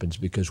that happens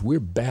because we're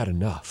bad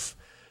enough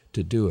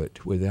to do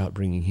it without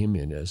bringing him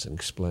in as an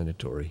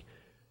explanatory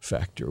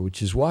factor,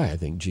 which is why I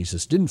think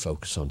Jesus didn't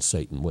focus on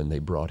Satan when they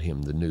brought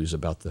him the news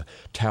about the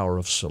Tower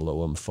of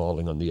Siloam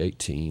falling on the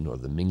 18 or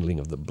the mingling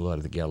of the blood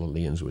of the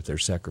Galileans with their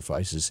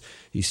sacrifices.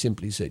 He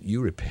simply said,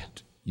 you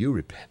repent,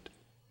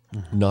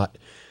 not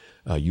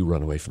you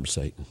run away from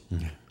Satan.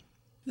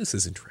 This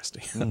is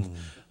interesting.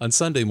 On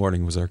Sunday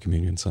morning was our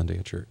communion Sunday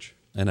at church,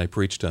 and I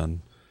preached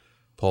on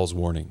Paul's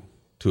warning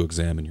to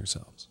examine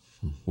yourselves.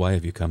 Why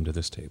have you come to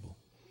this table?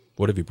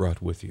 What have you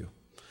brought with you?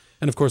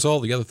 And of course,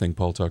 all the other thing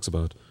Paul talks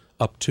about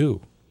up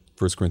to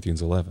 1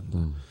 Corinthians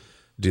 11.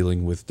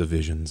 dealing with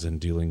divisions and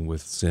dealing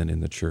with sin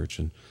in the church,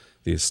 and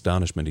the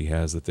astonishment he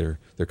has that they're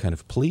kind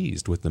of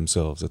pleased with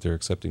themselves, that they're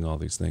accepting all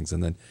these things.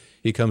 And then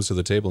he comes to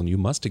the table, and you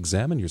must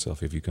examine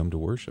yourself if you come to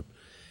worship.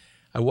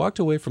 I walked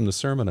away from the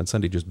sermon on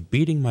Sunday just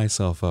beating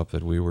myself up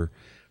that were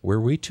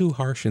we too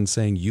harsh in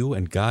saying you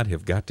and God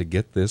have got to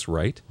get this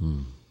right?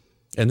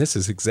 And this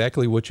is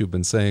exactly what you've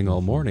been saying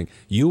all morning.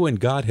 You and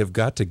God have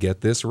got to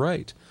get this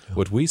right. Yeah.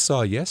 What we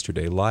saw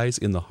yesterday lies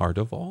in the heart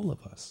of all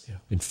of us. Yeah.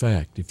 In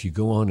fact, if you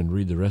go on and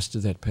read the rest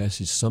of that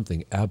passage,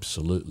 something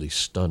absolutely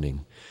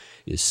stunning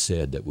is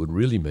said that would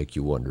really make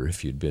you wonder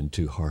if you'd been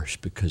too harsh,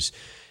 because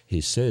he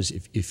says,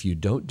 if you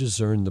don't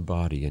discern the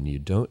body and you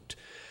don't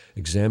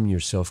examine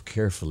yourself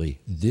carefully,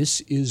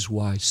 this is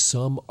why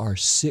some are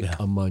sick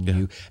among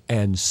you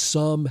and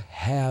some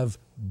have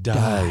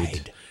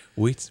died.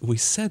 We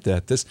said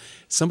that.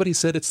 Somebody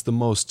said it's the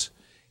most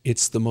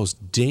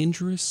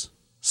dangerous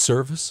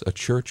service a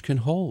church can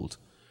hold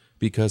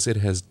because it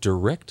has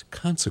direct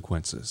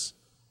consequences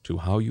to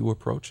how you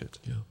approach it.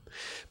 Yeah.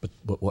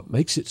 But what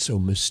makes it so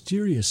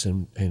mysterious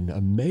and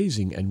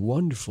amazing and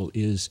wonderful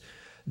is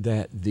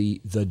that the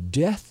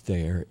death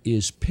there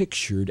is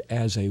pictured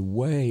as a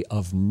way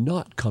of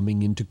not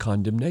coming into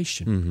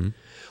condemnation. Mm-hmm.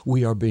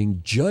 We are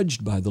being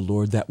judged by the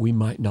Lord that we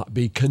might not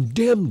be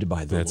condemned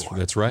by the Lord.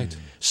 That's right.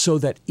 So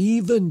that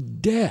even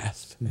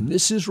death, and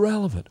this is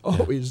relevant.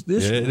 Is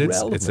this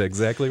relevant? It's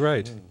exactly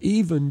right.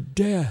 Even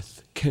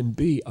death can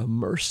be a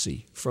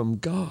mercy from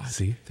God.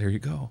 See, there you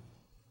go.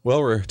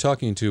 Well, we're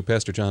talking to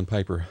Pastor John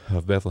Piper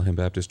of Bethlehem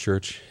Baptist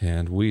Church,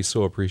 and we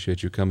so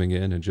appreciate you coming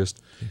in and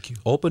just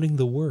opening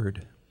the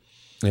Word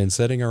and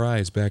setting our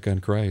eyes back on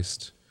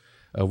Christ.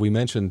 We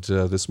mentioned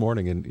this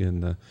morning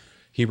in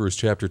Hebrews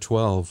chapter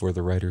 12, where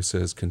the writer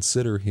says,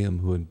 "Consider him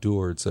who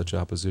endured such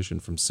opposition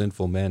from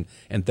sinful men,"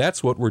 and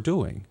that's what we're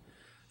doing,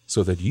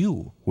 so that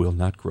you will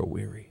not grow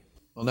weary.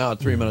 Well, now at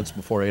 3 minutes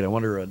before 8, I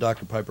wonder,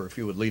 Dr. Piper, if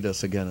you would lead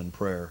us again in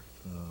prayer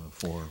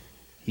for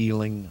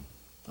healing,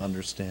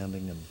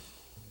 understanding, and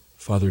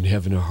Father in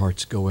heaven, our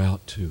hearts go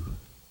out to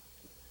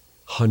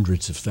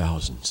hundreds of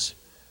thousands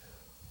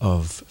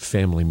of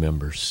family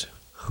members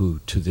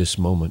who to this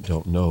moment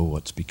don't know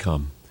what's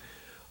become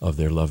of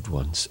their loved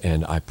ones.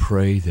 And I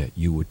pray that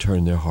you would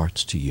turn their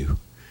hearts to you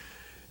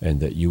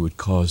and that you would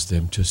cause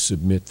them to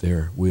submit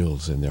their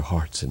wills and their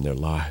hearts and their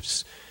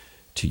lives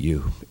to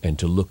you and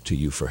to look to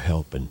you for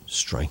help and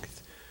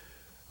strength.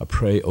 I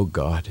pray, O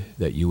God,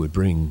 that you would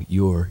bring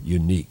your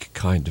unique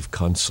kind of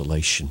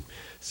consolation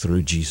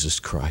through Jesus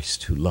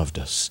Christ, who loved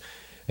us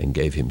and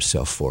gave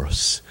himself for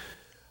us.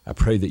 I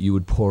pray that you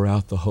would pour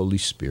out the Holy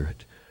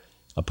Spirit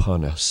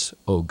upon us,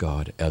 O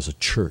God, as a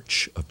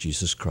church of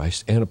Jesus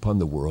Christ, and upon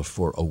the world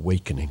for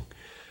awakening.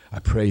 I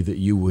pray that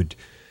you would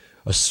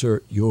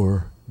assert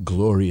your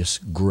glorious,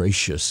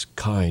 gracious,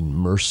 kind,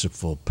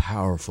 merciful,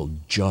 powerful,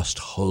 just,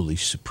 holy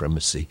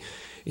supremacy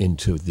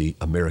into the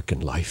American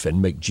life and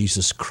make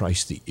Jesus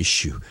Christ the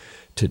issue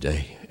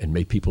today. And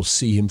may people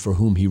see him for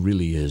whom he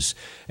really is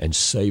and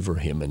savor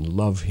him and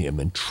love him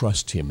and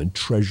trust him and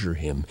treasure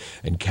him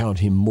and count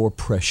him more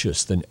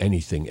precious than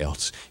anything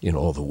else in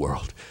all the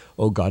world.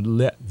 Oh God,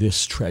 let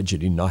this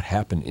tragedy not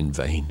happen in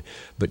vain,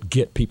 but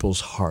get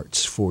people's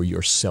hearts for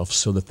yourself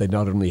so that they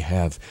not only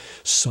have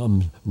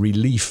some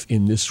relief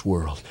in this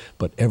world,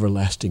 but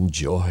everlasting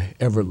joy,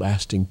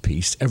 everlasting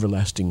peace,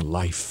 everlasting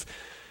life.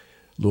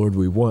 Lord,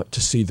 we want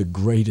to see the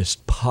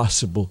greatest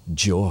possible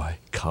joy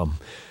come,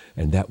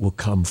 and that will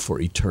come for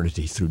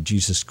eternity through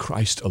Jesus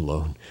Christ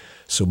alone.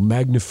 So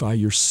magnify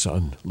your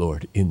Son,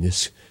 Lord, in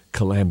this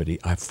calamity,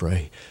 I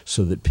pray,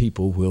 so that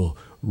people will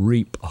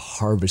reap a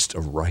harvest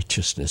of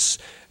righteousness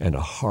and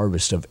a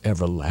harvest of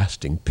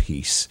everlasting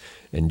peace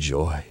and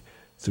joy.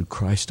 Through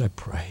Christ I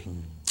pray.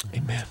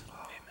 Amen.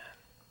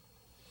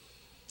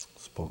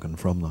 spoken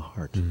from the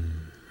heart.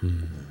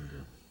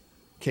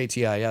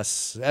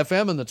 KTIS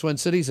FM in the Twin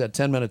Cities at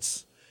 10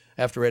 minutes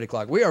after 8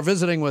 o'clock. We are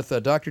visiting with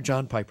Dr.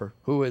 John Piper,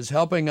 who is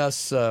helping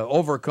us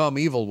overcome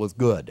evil with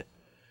good.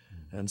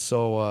 And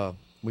so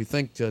we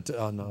think that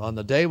on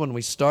the day when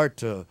we start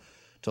to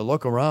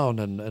look around,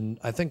 and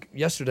I think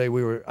yesterday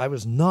I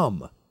was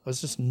numb. I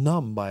was just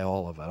numb by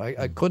all of it.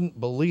 I couldn't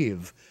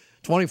believe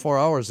 24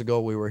 hours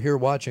ago we were here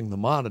watching the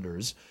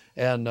monitors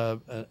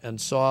and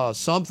saw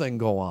something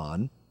go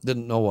on,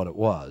 didn't know what it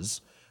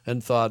was,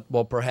 and thought,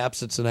 well,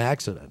 perhaps it's an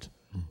accident.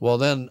 Well,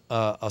 then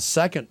a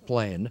second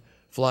plane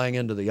flying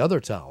into the other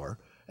tower,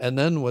 and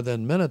then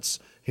within minutes,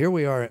 here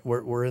we are,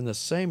 we're in the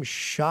same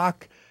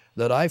shock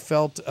that I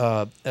felt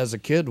as a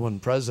kid when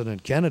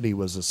President Kennedy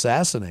was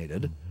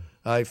assassinated.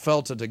 I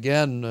felt it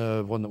again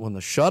when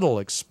the shuttle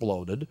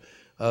exploded.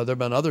 There have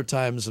been other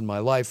times in my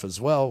life as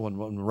well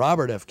when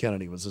Robert F.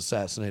 Kennedy was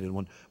assassinated,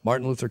 when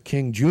Martin Luther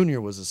King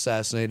Jr. was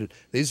assassinated.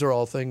 These are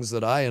all things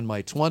that I, in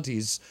my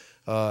 20s,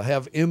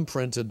 have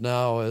imprinted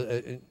now.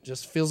 It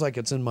just feels like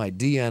it's in my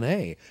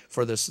DNA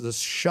for this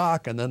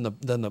shock, and then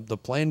the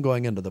plane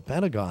going into the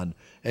Pentagon,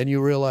 and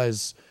you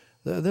realize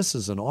this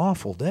is an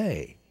awful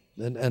day.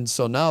 And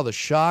so now the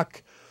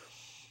shock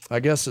I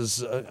guess,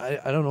 is,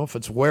 I don't know if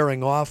it's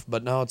wearing off,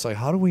 but now it's like,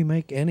 how do we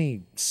make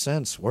any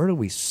sense? Where do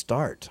we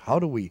start? How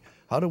do we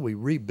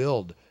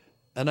rebuild?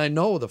 And I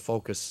know the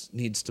focus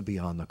needs to be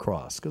on the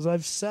cross, because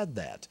I've said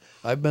that.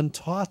 I've been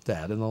taught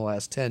that in the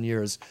last 10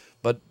 years,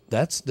 but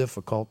that's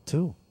difficult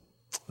too.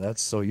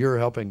 So you're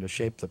helping to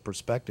shape the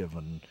perspective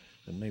and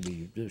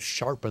maybe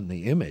sharpen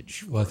the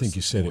image. Well, I think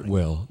you said it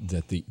well,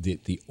 that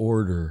the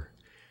order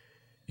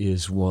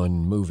is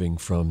one moving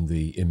from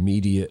the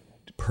immediate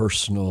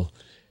personal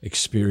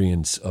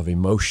experience of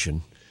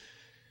emotion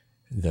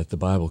that the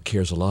Bible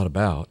cares a lot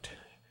about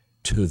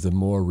to the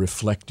more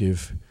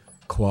reflective,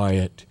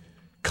 quiet,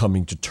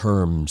 coming to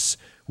terms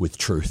with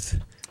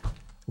truth.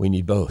 We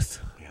need both.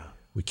 Yeah.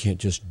 We can't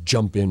just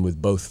jump in with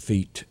both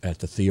feet at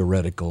the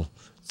theological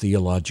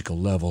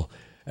level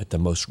at the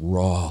most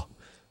raw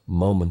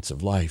moments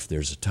of life.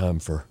 There's a time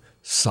for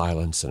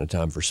silence and a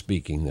time for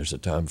speaking. There's a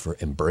time for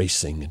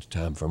embracing and a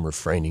time for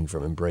refraining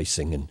from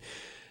embracing.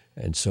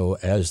 And so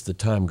as the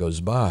time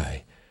goes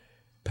by,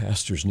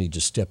 pastors need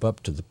to step up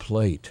to the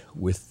plate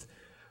with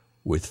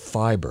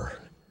fiber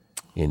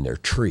in their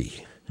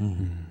tree.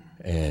 Mm-hmm.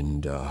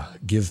 And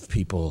give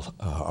people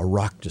a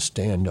rock to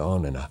stand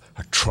on and a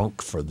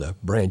trunk for the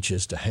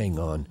branches to hang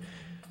on.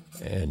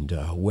 And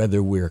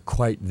whether we're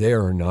quite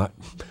there or not,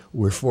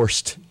 we're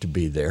forced to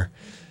be there.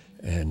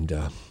 And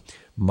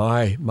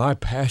my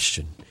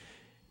passion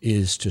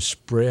is to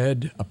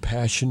spread a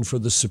passion for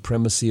the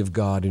supremacy of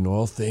God in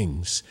all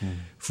things,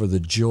 for the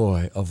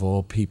joy of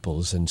all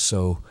peoples. And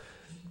so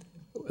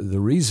the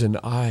reason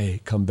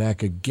I come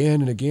back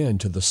again and again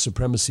to the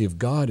supremacy of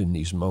God in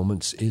these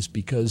moments is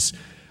because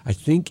I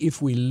think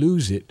if we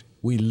lose it,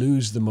 we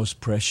lose the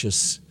most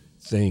precious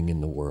thing in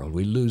the world.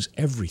 We lose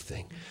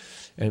everything.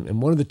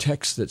 And one of the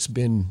texts that's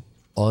been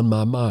on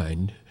my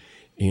mind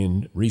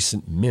in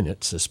recent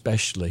minutes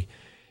especially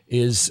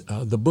is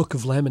the book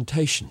of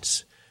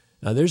Lamentations.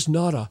 Now, there's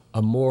not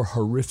a more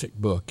horrific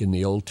book in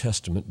the Old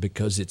Testament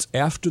because it's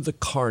after the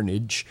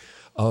carnage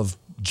of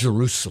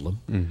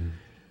Jerusalem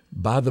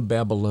by the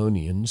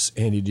Babylonians,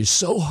 and it is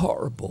so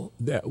horrible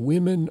that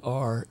women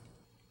are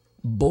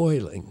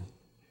boiling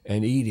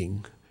and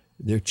eating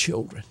their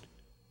children.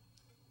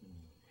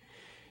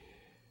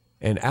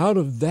 And out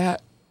of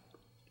that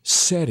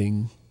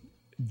setting,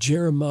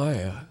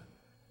 Jeremiah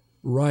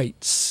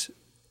writes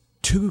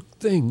two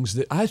things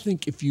that I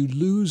think if you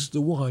lose the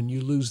one,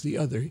 you lose the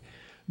other.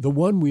 The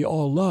one we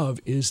all love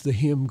is the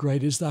hymn,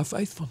 Great is Thy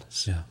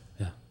Faithfulness.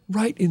 Yeah.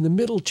 Right in the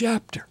middle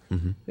chapter,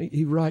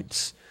 he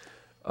writes,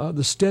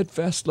 the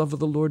steadfast love of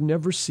the Lord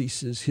never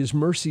ceases. His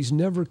mercies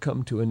never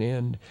come to an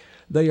end.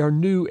 They are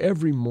new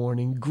every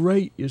morning.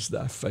 Great is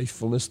thy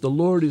faithfulness. The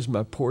Lord is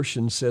my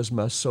portion, says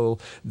my soul.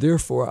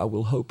 Therefore I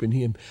will hope in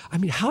him. I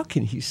mean, how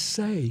can he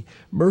say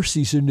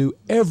mercies are new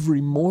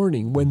every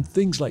morning when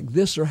things like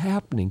this are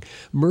happening?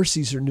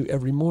 Mercies are new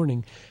every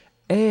morning.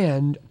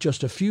 And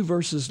just a few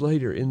verses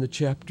later in the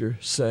chapter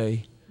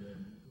say,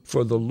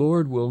 for the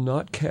Lord will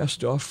not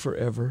cast off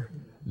forever.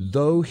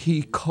 Though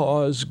he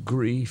cause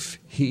grief,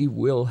 he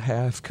will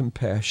have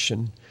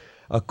compassion,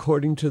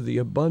 according to the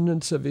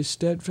abundance of his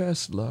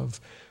steadfast love,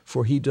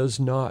 for he does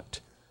not,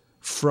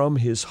 from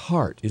his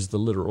heart is the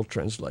literal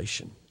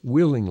translation.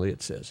 Willingly,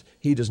 it says.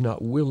 He does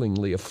not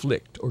willingly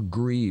afflict or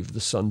grieve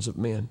the sons of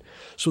men.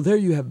 So there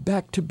you have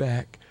back to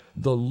back,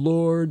 the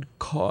Lord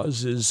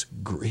causes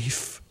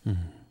grief,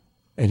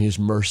 and his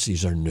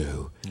mercies are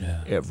new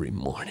every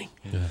morning.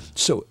 Yeah.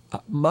 So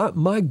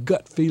my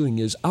gut feeling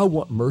is I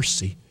want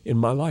mercy in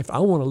my life. I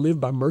want to live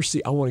by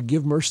mercy. I want to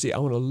give mercy. I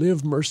want to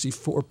live mercy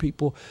for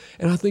people.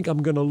 And I think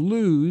I'm going to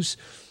lose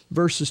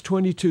verses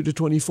 22 to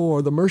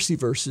 24, the mercy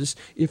verses,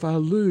 if I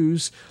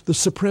lose the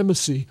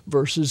supremacy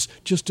verses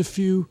just a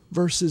few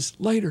verses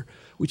later,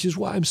 which is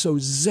why I'm so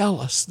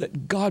zealous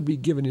that God be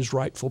given his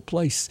rightful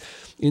place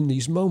in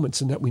these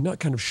moments and that we not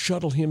kind of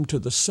shuttle him to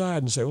the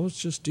side and say, well,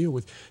 let's just deal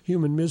with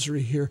human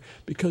misery here,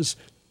 because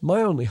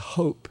my only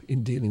hope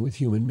in dealing with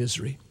human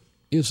misery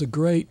is a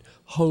great,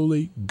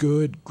 holy,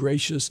 good,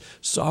 gracious,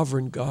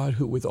 sovereign God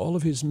who, with all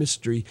of his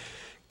mystery,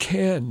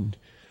 can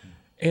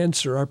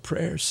answer our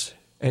prayers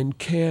and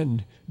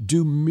can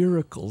do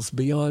miracles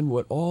beyond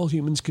what all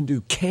humans can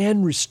do,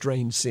 can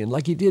restrain sin,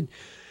 like he did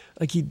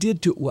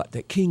to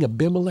that King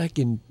Abimelech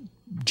in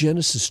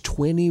Genesis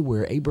 20,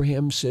 where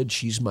Abraham said,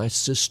 she's my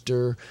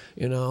sister,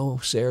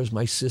 Sarah's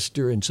my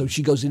sister, and so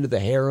she goes into the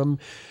harem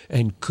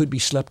and could be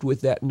slept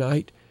with that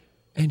night,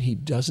 and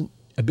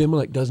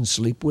Abimelech doesn't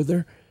sleep with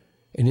her.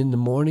 And in the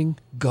morning,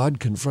 God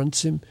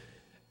confronts him,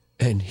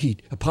 and he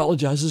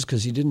apologizes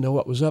because he didn't know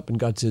what was up. And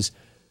God says,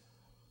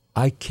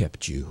 I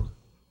kept you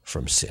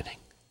from sinning.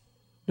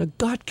 Now,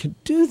 God can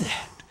do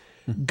that.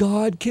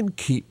 God can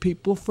keep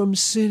people from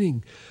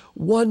sinning.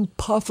 One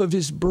puff of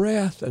his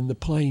breath, and the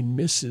plane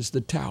misses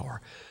the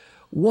tower.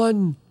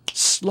 One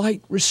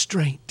slight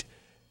restraint,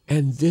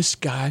 and this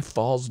guy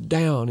falls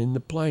down in the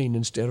plane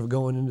instead of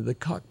going into the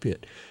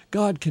cockpit.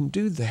 God can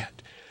do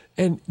that.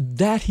 And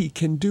that he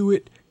can do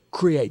it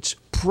creates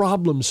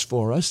problems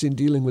for us in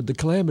dealing with the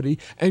calamity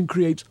and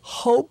creates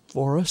hope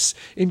for us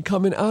in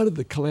coming out of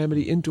the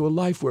calamity into a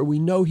life where we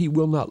know he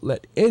will not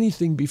let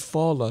anything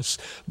befall us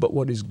but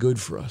what is good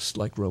for us,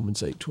 like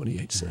Romans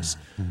 8:28 says.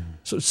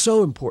 So it's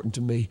so important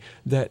to me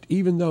that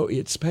even though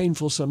it's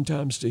painful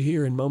sometimes to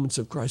hear in moments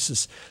of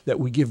crisis, that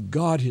we give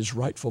God his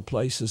rightful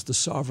place as the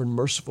sovereign,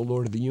 merciful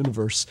Lord of the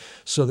universe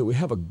so that we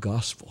have a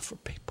gospel for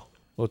people.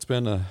 Well, it's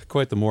been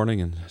quite the morning,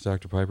 and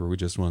Dr. Piper, we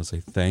just want to say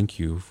thank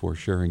you for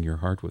sharing your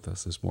heart with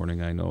us this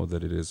morning. I know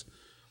that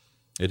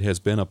it has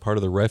been a part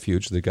of the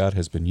refuge that God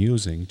has been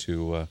using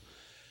to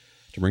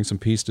bring some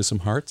peace to some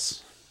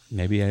hearts,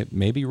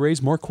 maybe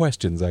raise more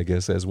questions, I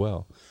guess, as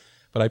well.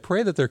 But I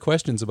pray that they're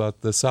questions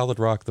about the solid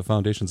rock, the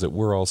foundations that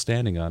we're all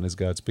standing on as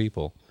God's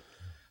people.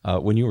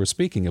 When you were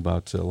speaking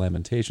about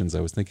Lamentations, I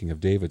was thinking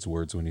of David's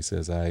words when he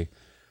says, I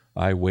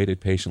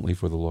waited patiently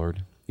for the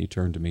Lord. He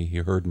turned to me. He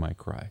heard my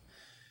cry.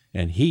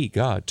 And he,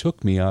 God,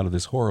 took me out of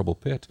this horrible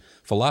pit.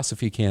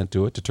 Philosophy can't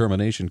do it.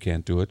 Determination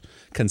can't do it.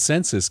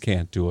 Consensus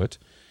can't do it.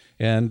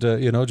 And,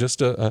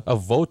 just a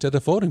vote at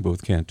a voting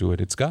booth can't do it.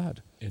 It's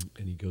God. And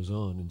he goes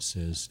on and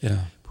says,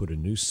 Yeah. put a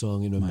new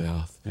song in my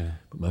mouth,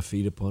 put my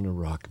feet upon a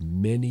rock.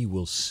 Many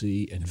will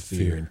see and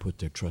fear and put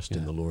their trust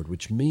in the Lord,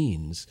 which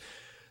means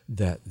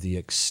that the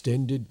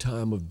extended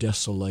time of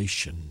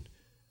desolation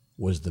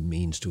was the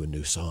means to a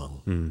new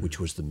song, which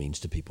was the means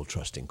to people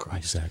trusting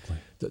Christ. Exactly.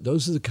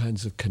 Those are the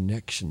kinds of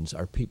connections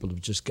our people have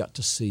just got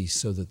to see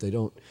so that they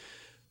don't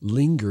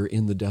linger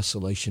in the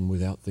desolation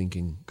without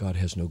thinking God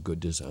has no good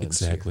designs.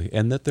 Exactly. Here.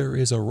 And that there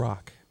is a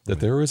rock, that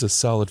there is a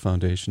solid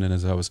foundation. And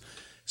as I was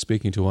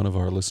speaking to one of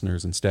our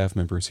listeners and staff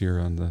members here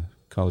on the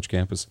college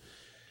campus,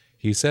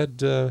 he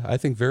said, I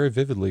think very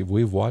vividly,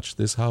 we've watched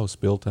this house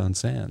built on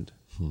sand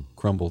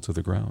crumble to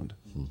the ground.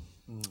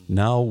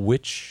 Now,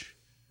 which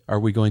are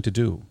we going to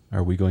do?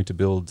 Are we going to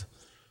build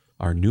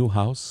our new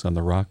house on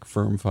the rock,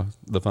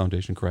 the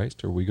foundation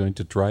Christ? Or are we going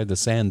to try the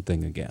sand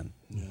thing again?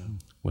 Yeah.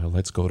 Well,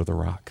 let's go to the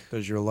rock.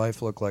 Does your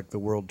life look like the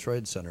World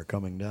Trade Center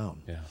coming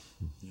down? Yeah.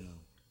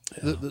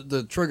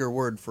 The trigger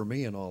word for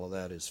me in all of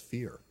that is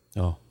fear.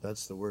 Oh.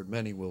 That's the word.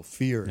 Many will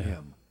fear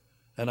him.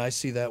 And I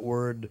see that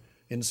word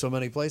in so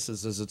many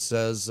places, as it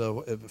says,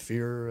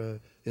 fear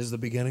is the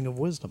beginning of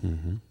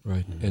wisdom.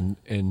 Right.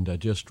 And I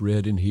just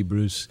read in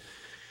Hebrews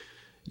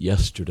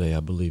yesterday, I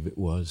believe it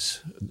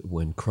was,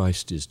 when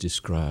Christ is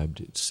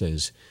described, it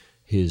says,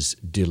 his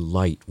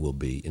delight will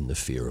be in the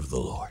fear of the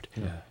Lord.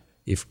 Yeah.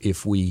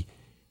 If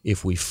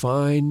we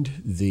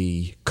find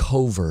the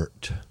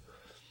covert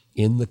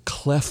in the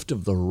cleft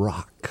of the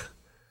rock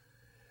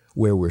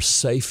where we're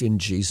safe in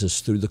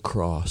Jesus through the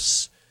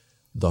cross,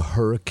 the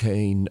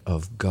hurricane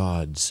of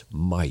God's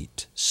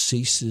might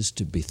ceases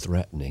to be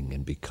threatening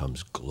and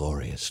becomes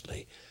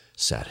gloriously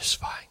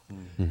satisfying.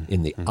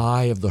 In the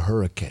eye of the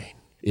hurricane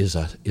is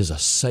a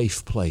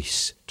safe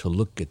place to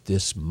look at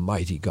this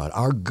mighty God.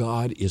 Our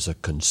God is a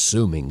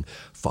consuming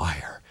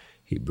fire,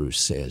 Hebrews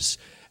says,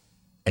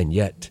 and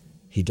yet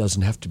he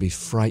doesn't have to be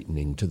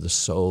frightening to the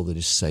soul that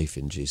is safe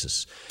in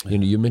Jesus. You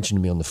know, you mentioned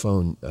to me on the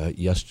phone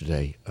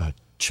yesterday,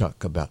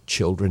 Chuck, about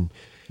children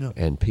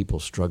and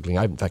people struggling.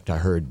 In fact, I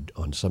heard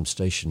on some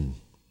station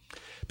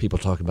people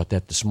talking about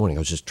that this morning.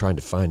 I was just trying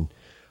to find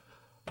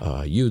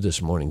you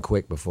this morning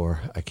quick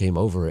before I came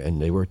over,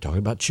 and they were talking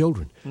about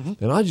children.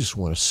 And I just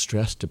want to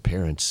stress to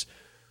parents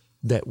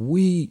that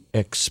we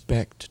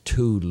expect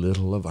too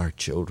little of our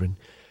children.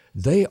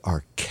 They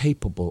are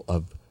capable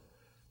of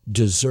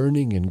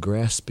discerning and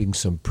grasping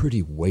some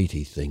pretty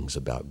weighty things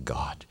about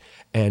God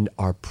and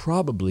are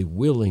probably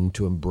willing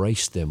to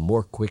embrace them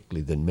more quickly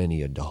than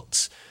many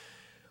adults.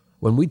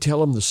 When we tell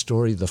them the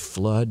story of the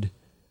flood,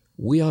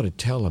 we ought to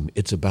tell them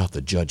it's about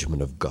the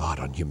judgment of God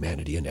on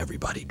humanity and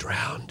everybody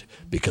drowned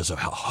because of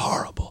how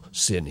horrible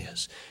sin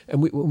is.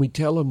 And when we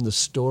tell them the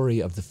story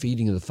of the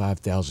feeding of the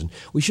 5,000,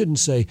 we shouldn't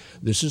say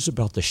this is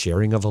about the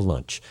sharing of a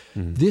lunch.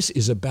 This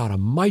is about a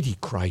mighty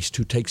Christ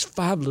who takes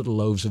 5 little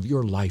loaves of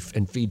your life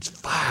and feeds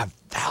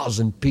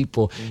 5,000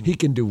 people. He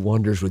can do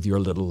wonders with your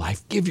little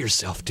life. Give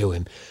yourself to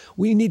him.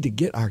 We need to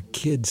get our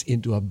kids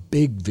into a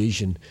big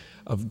vision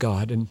of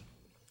God. And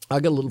I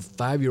got a little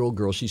 5-year-old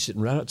girl. She's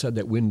sitting right outside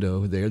that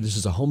window there. This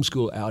is a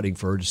homeschool outing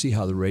for her to see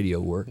how the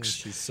radio works.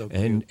 She's so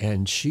cute.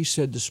 And she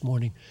said this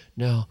morning,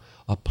 now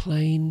a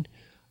plane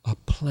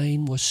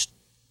was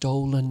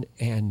stolen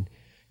and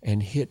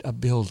hit a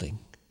building.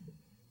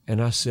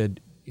 And I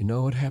said, you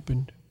know what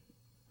happened?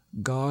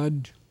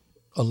 God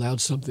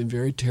allowed something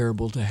very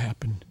terrible to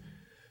happen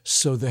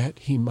so that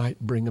he might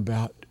bring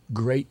about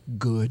great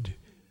good.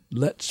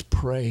 Let's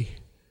pray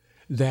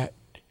that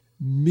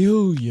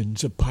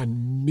millions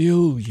upon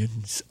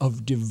millions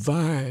of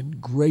divine,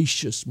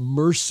 gracious,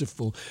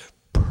 merciful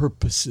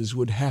purposes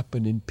would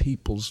happen in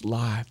people's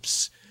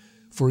lives.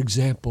 For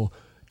example,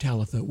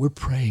 Talitha, we're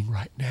praying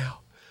right now.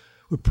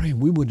 We're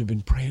praying. We wouldn't have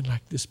been praying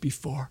like this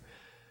before.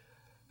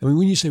 I mean,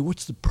 when you say,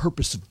 what's the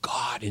purpose of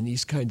God in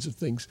these kinds of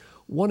things?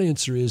 One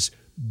answer is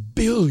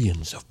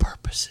billions of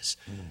purposes.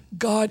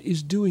 God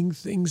is doing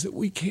things that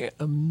we can't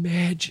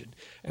imagine.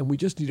 And we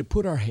just need to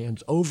put our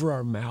hands over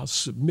our mouths,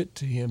 submit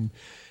to him,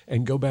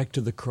 and go back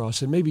to the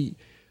cross. And maybe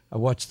I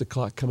watched the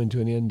clock coming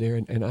to an end there,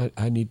 and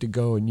I need to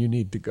go, and you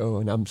need to go.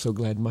 And I'm so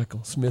glad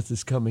Michael Smith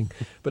is coming.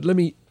 But let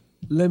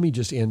me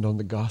just end on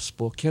the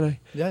gospel. Can I?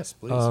 Yes,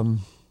 please.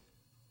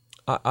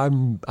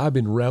 I've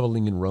been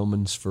reveling in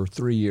Romans for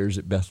 3 years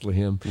at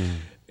Bethlehem,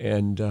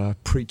 and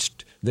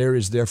preached, "There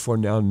is therefore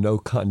now no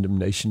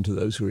condemnation to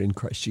those who are in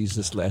Christ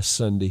Jesus" last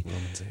Sunday.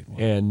 Romans 8:1.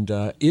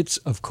 And it's,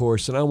 of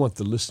course, and I want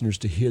the listeners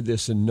to hear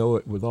this and know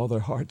it with all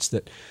their hearts,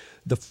 that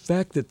the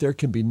fact that there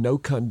can be no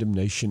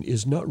condemnation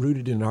is not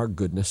rooted in our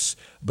goodness,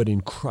 but in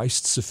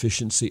Christ's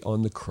sufficiency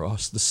on the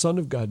cross. The Son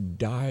of God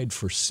died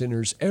for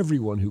sinners.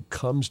 Everyone who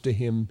comes to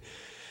him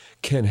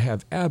can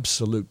have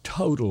absolute,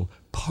 total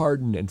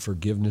pardon and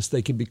forgiveness.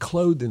 They can be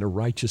clothed in a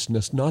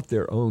righteousness not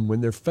their own.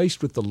 When they're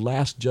faced with the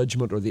last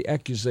judgment or the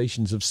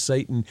accusations of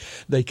Satan,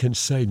 they can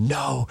say,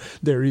 "No,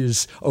 there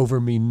is over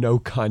me no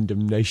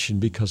condemnation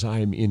because I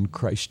am in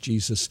Christ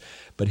Jesus."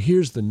 But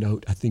here's the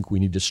note I think we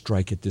need to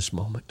strike at this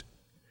moment.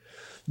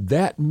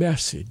 That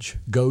message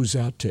goes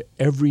out to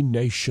every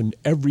nation,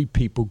 every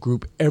people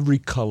group, every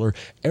color,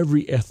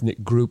 every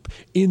ethnic group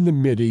in the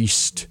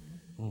Mideast,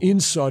 in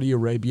Saudi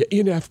Arabia,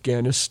 in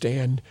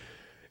Afghanistan.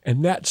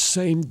 And that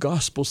same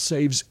gospel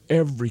saves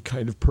every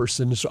kind of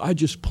person. So I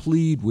just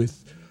plead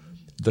with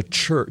the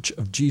Church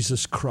of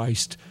Jesus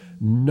Christ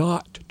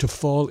not to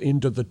fall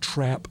into the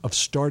trap of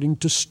starting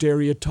to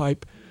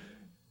stereotype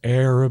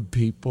Arab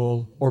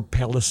people or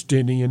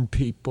Palestinian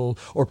people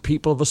or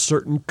people of a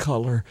certain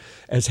color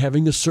as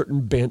having a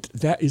certain bent.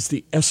 That is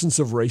the essence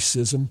of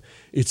racism.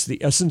 It's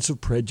the essence of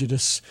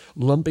prejudice,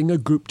 lumping a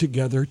group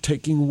together,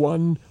 taking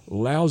one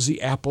lousy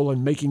apple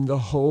and making the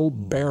whole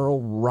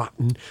barrel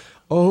rotten.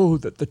 Oh,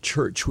 that the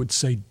church would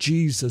say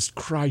Jesus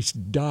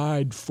Christ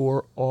died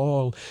for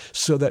all,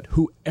 so that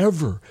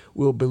whoever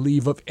will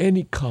believe of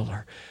any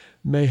color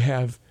may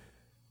have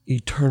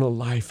eternal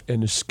life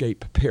and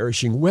escape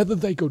perishing, whether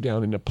they go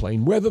down in a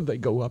plane, whether they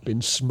go up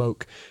in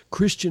smoke.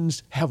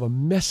 Christians have a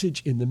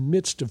message in the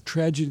midst of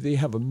tragedy. They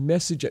have a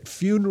message at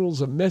funerals,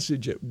 a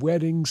message at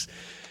weddings.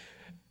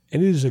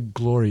 And it is a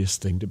glorious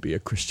thing to be a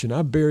Christian.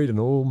 I buried an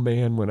old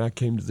man when I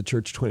came to the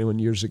church 21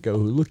 years ago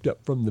who looked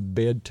up from the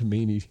bed to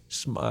me and he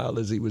smiled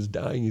as he was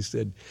dying. He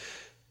said,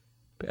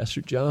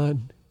 "Pastor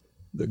John,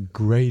 the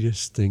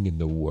greatest thing in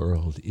the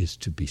world is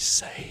to be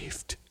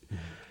saved."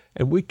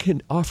 And we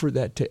can offer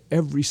that to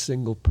every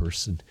single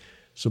person.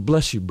 So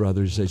bless you,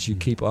 brothers, as you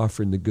keep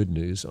offering the good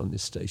news on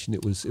this station.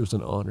 It was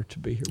an honor to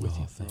be here with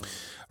you. Thanks.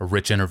 A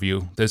rich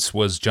interview. This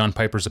was John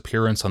Piper's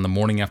appearance on the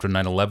morning after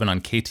 9/11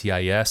 on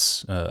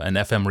KTIS, an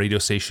FM radio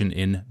station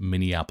in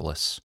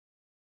Minneapolis.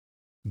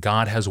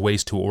 God has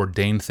ways to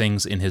ordain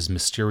things in his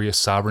mysterious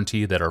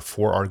sovereignty that are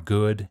for our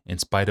good, in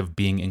spite of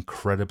being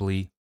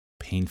incredibly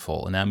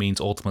painful. And that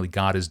means ultimately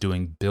God is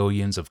doing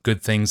billions of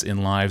good things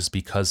in lives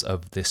because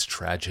of this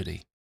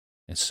tragedy.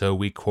 And so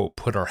we, quote,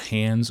 put our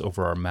hands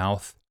over our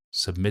mouth,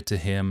 submit to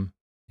him,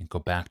 and go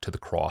back to the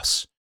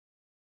cross.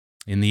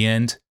 In the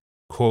end,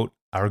 quote,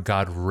 our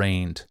God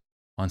reigned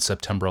on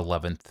September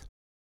 11th.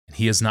 And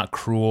he is not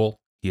cruel,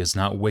 he is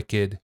not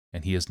wicked,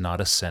 and he is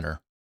not a sinner,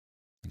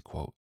 end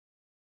quote.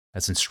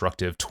 That's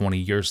instructive 20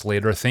 years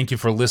later. Thank you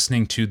for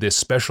listening to this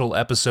special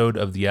episode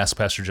of the Ask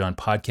Pastor John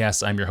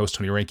podcast. I'm your host,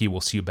 Tony Reinke. We'll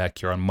see you back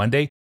here on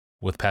Monday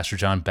with Pastor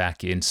John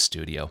back in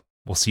studio.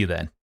 We'll see you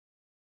then.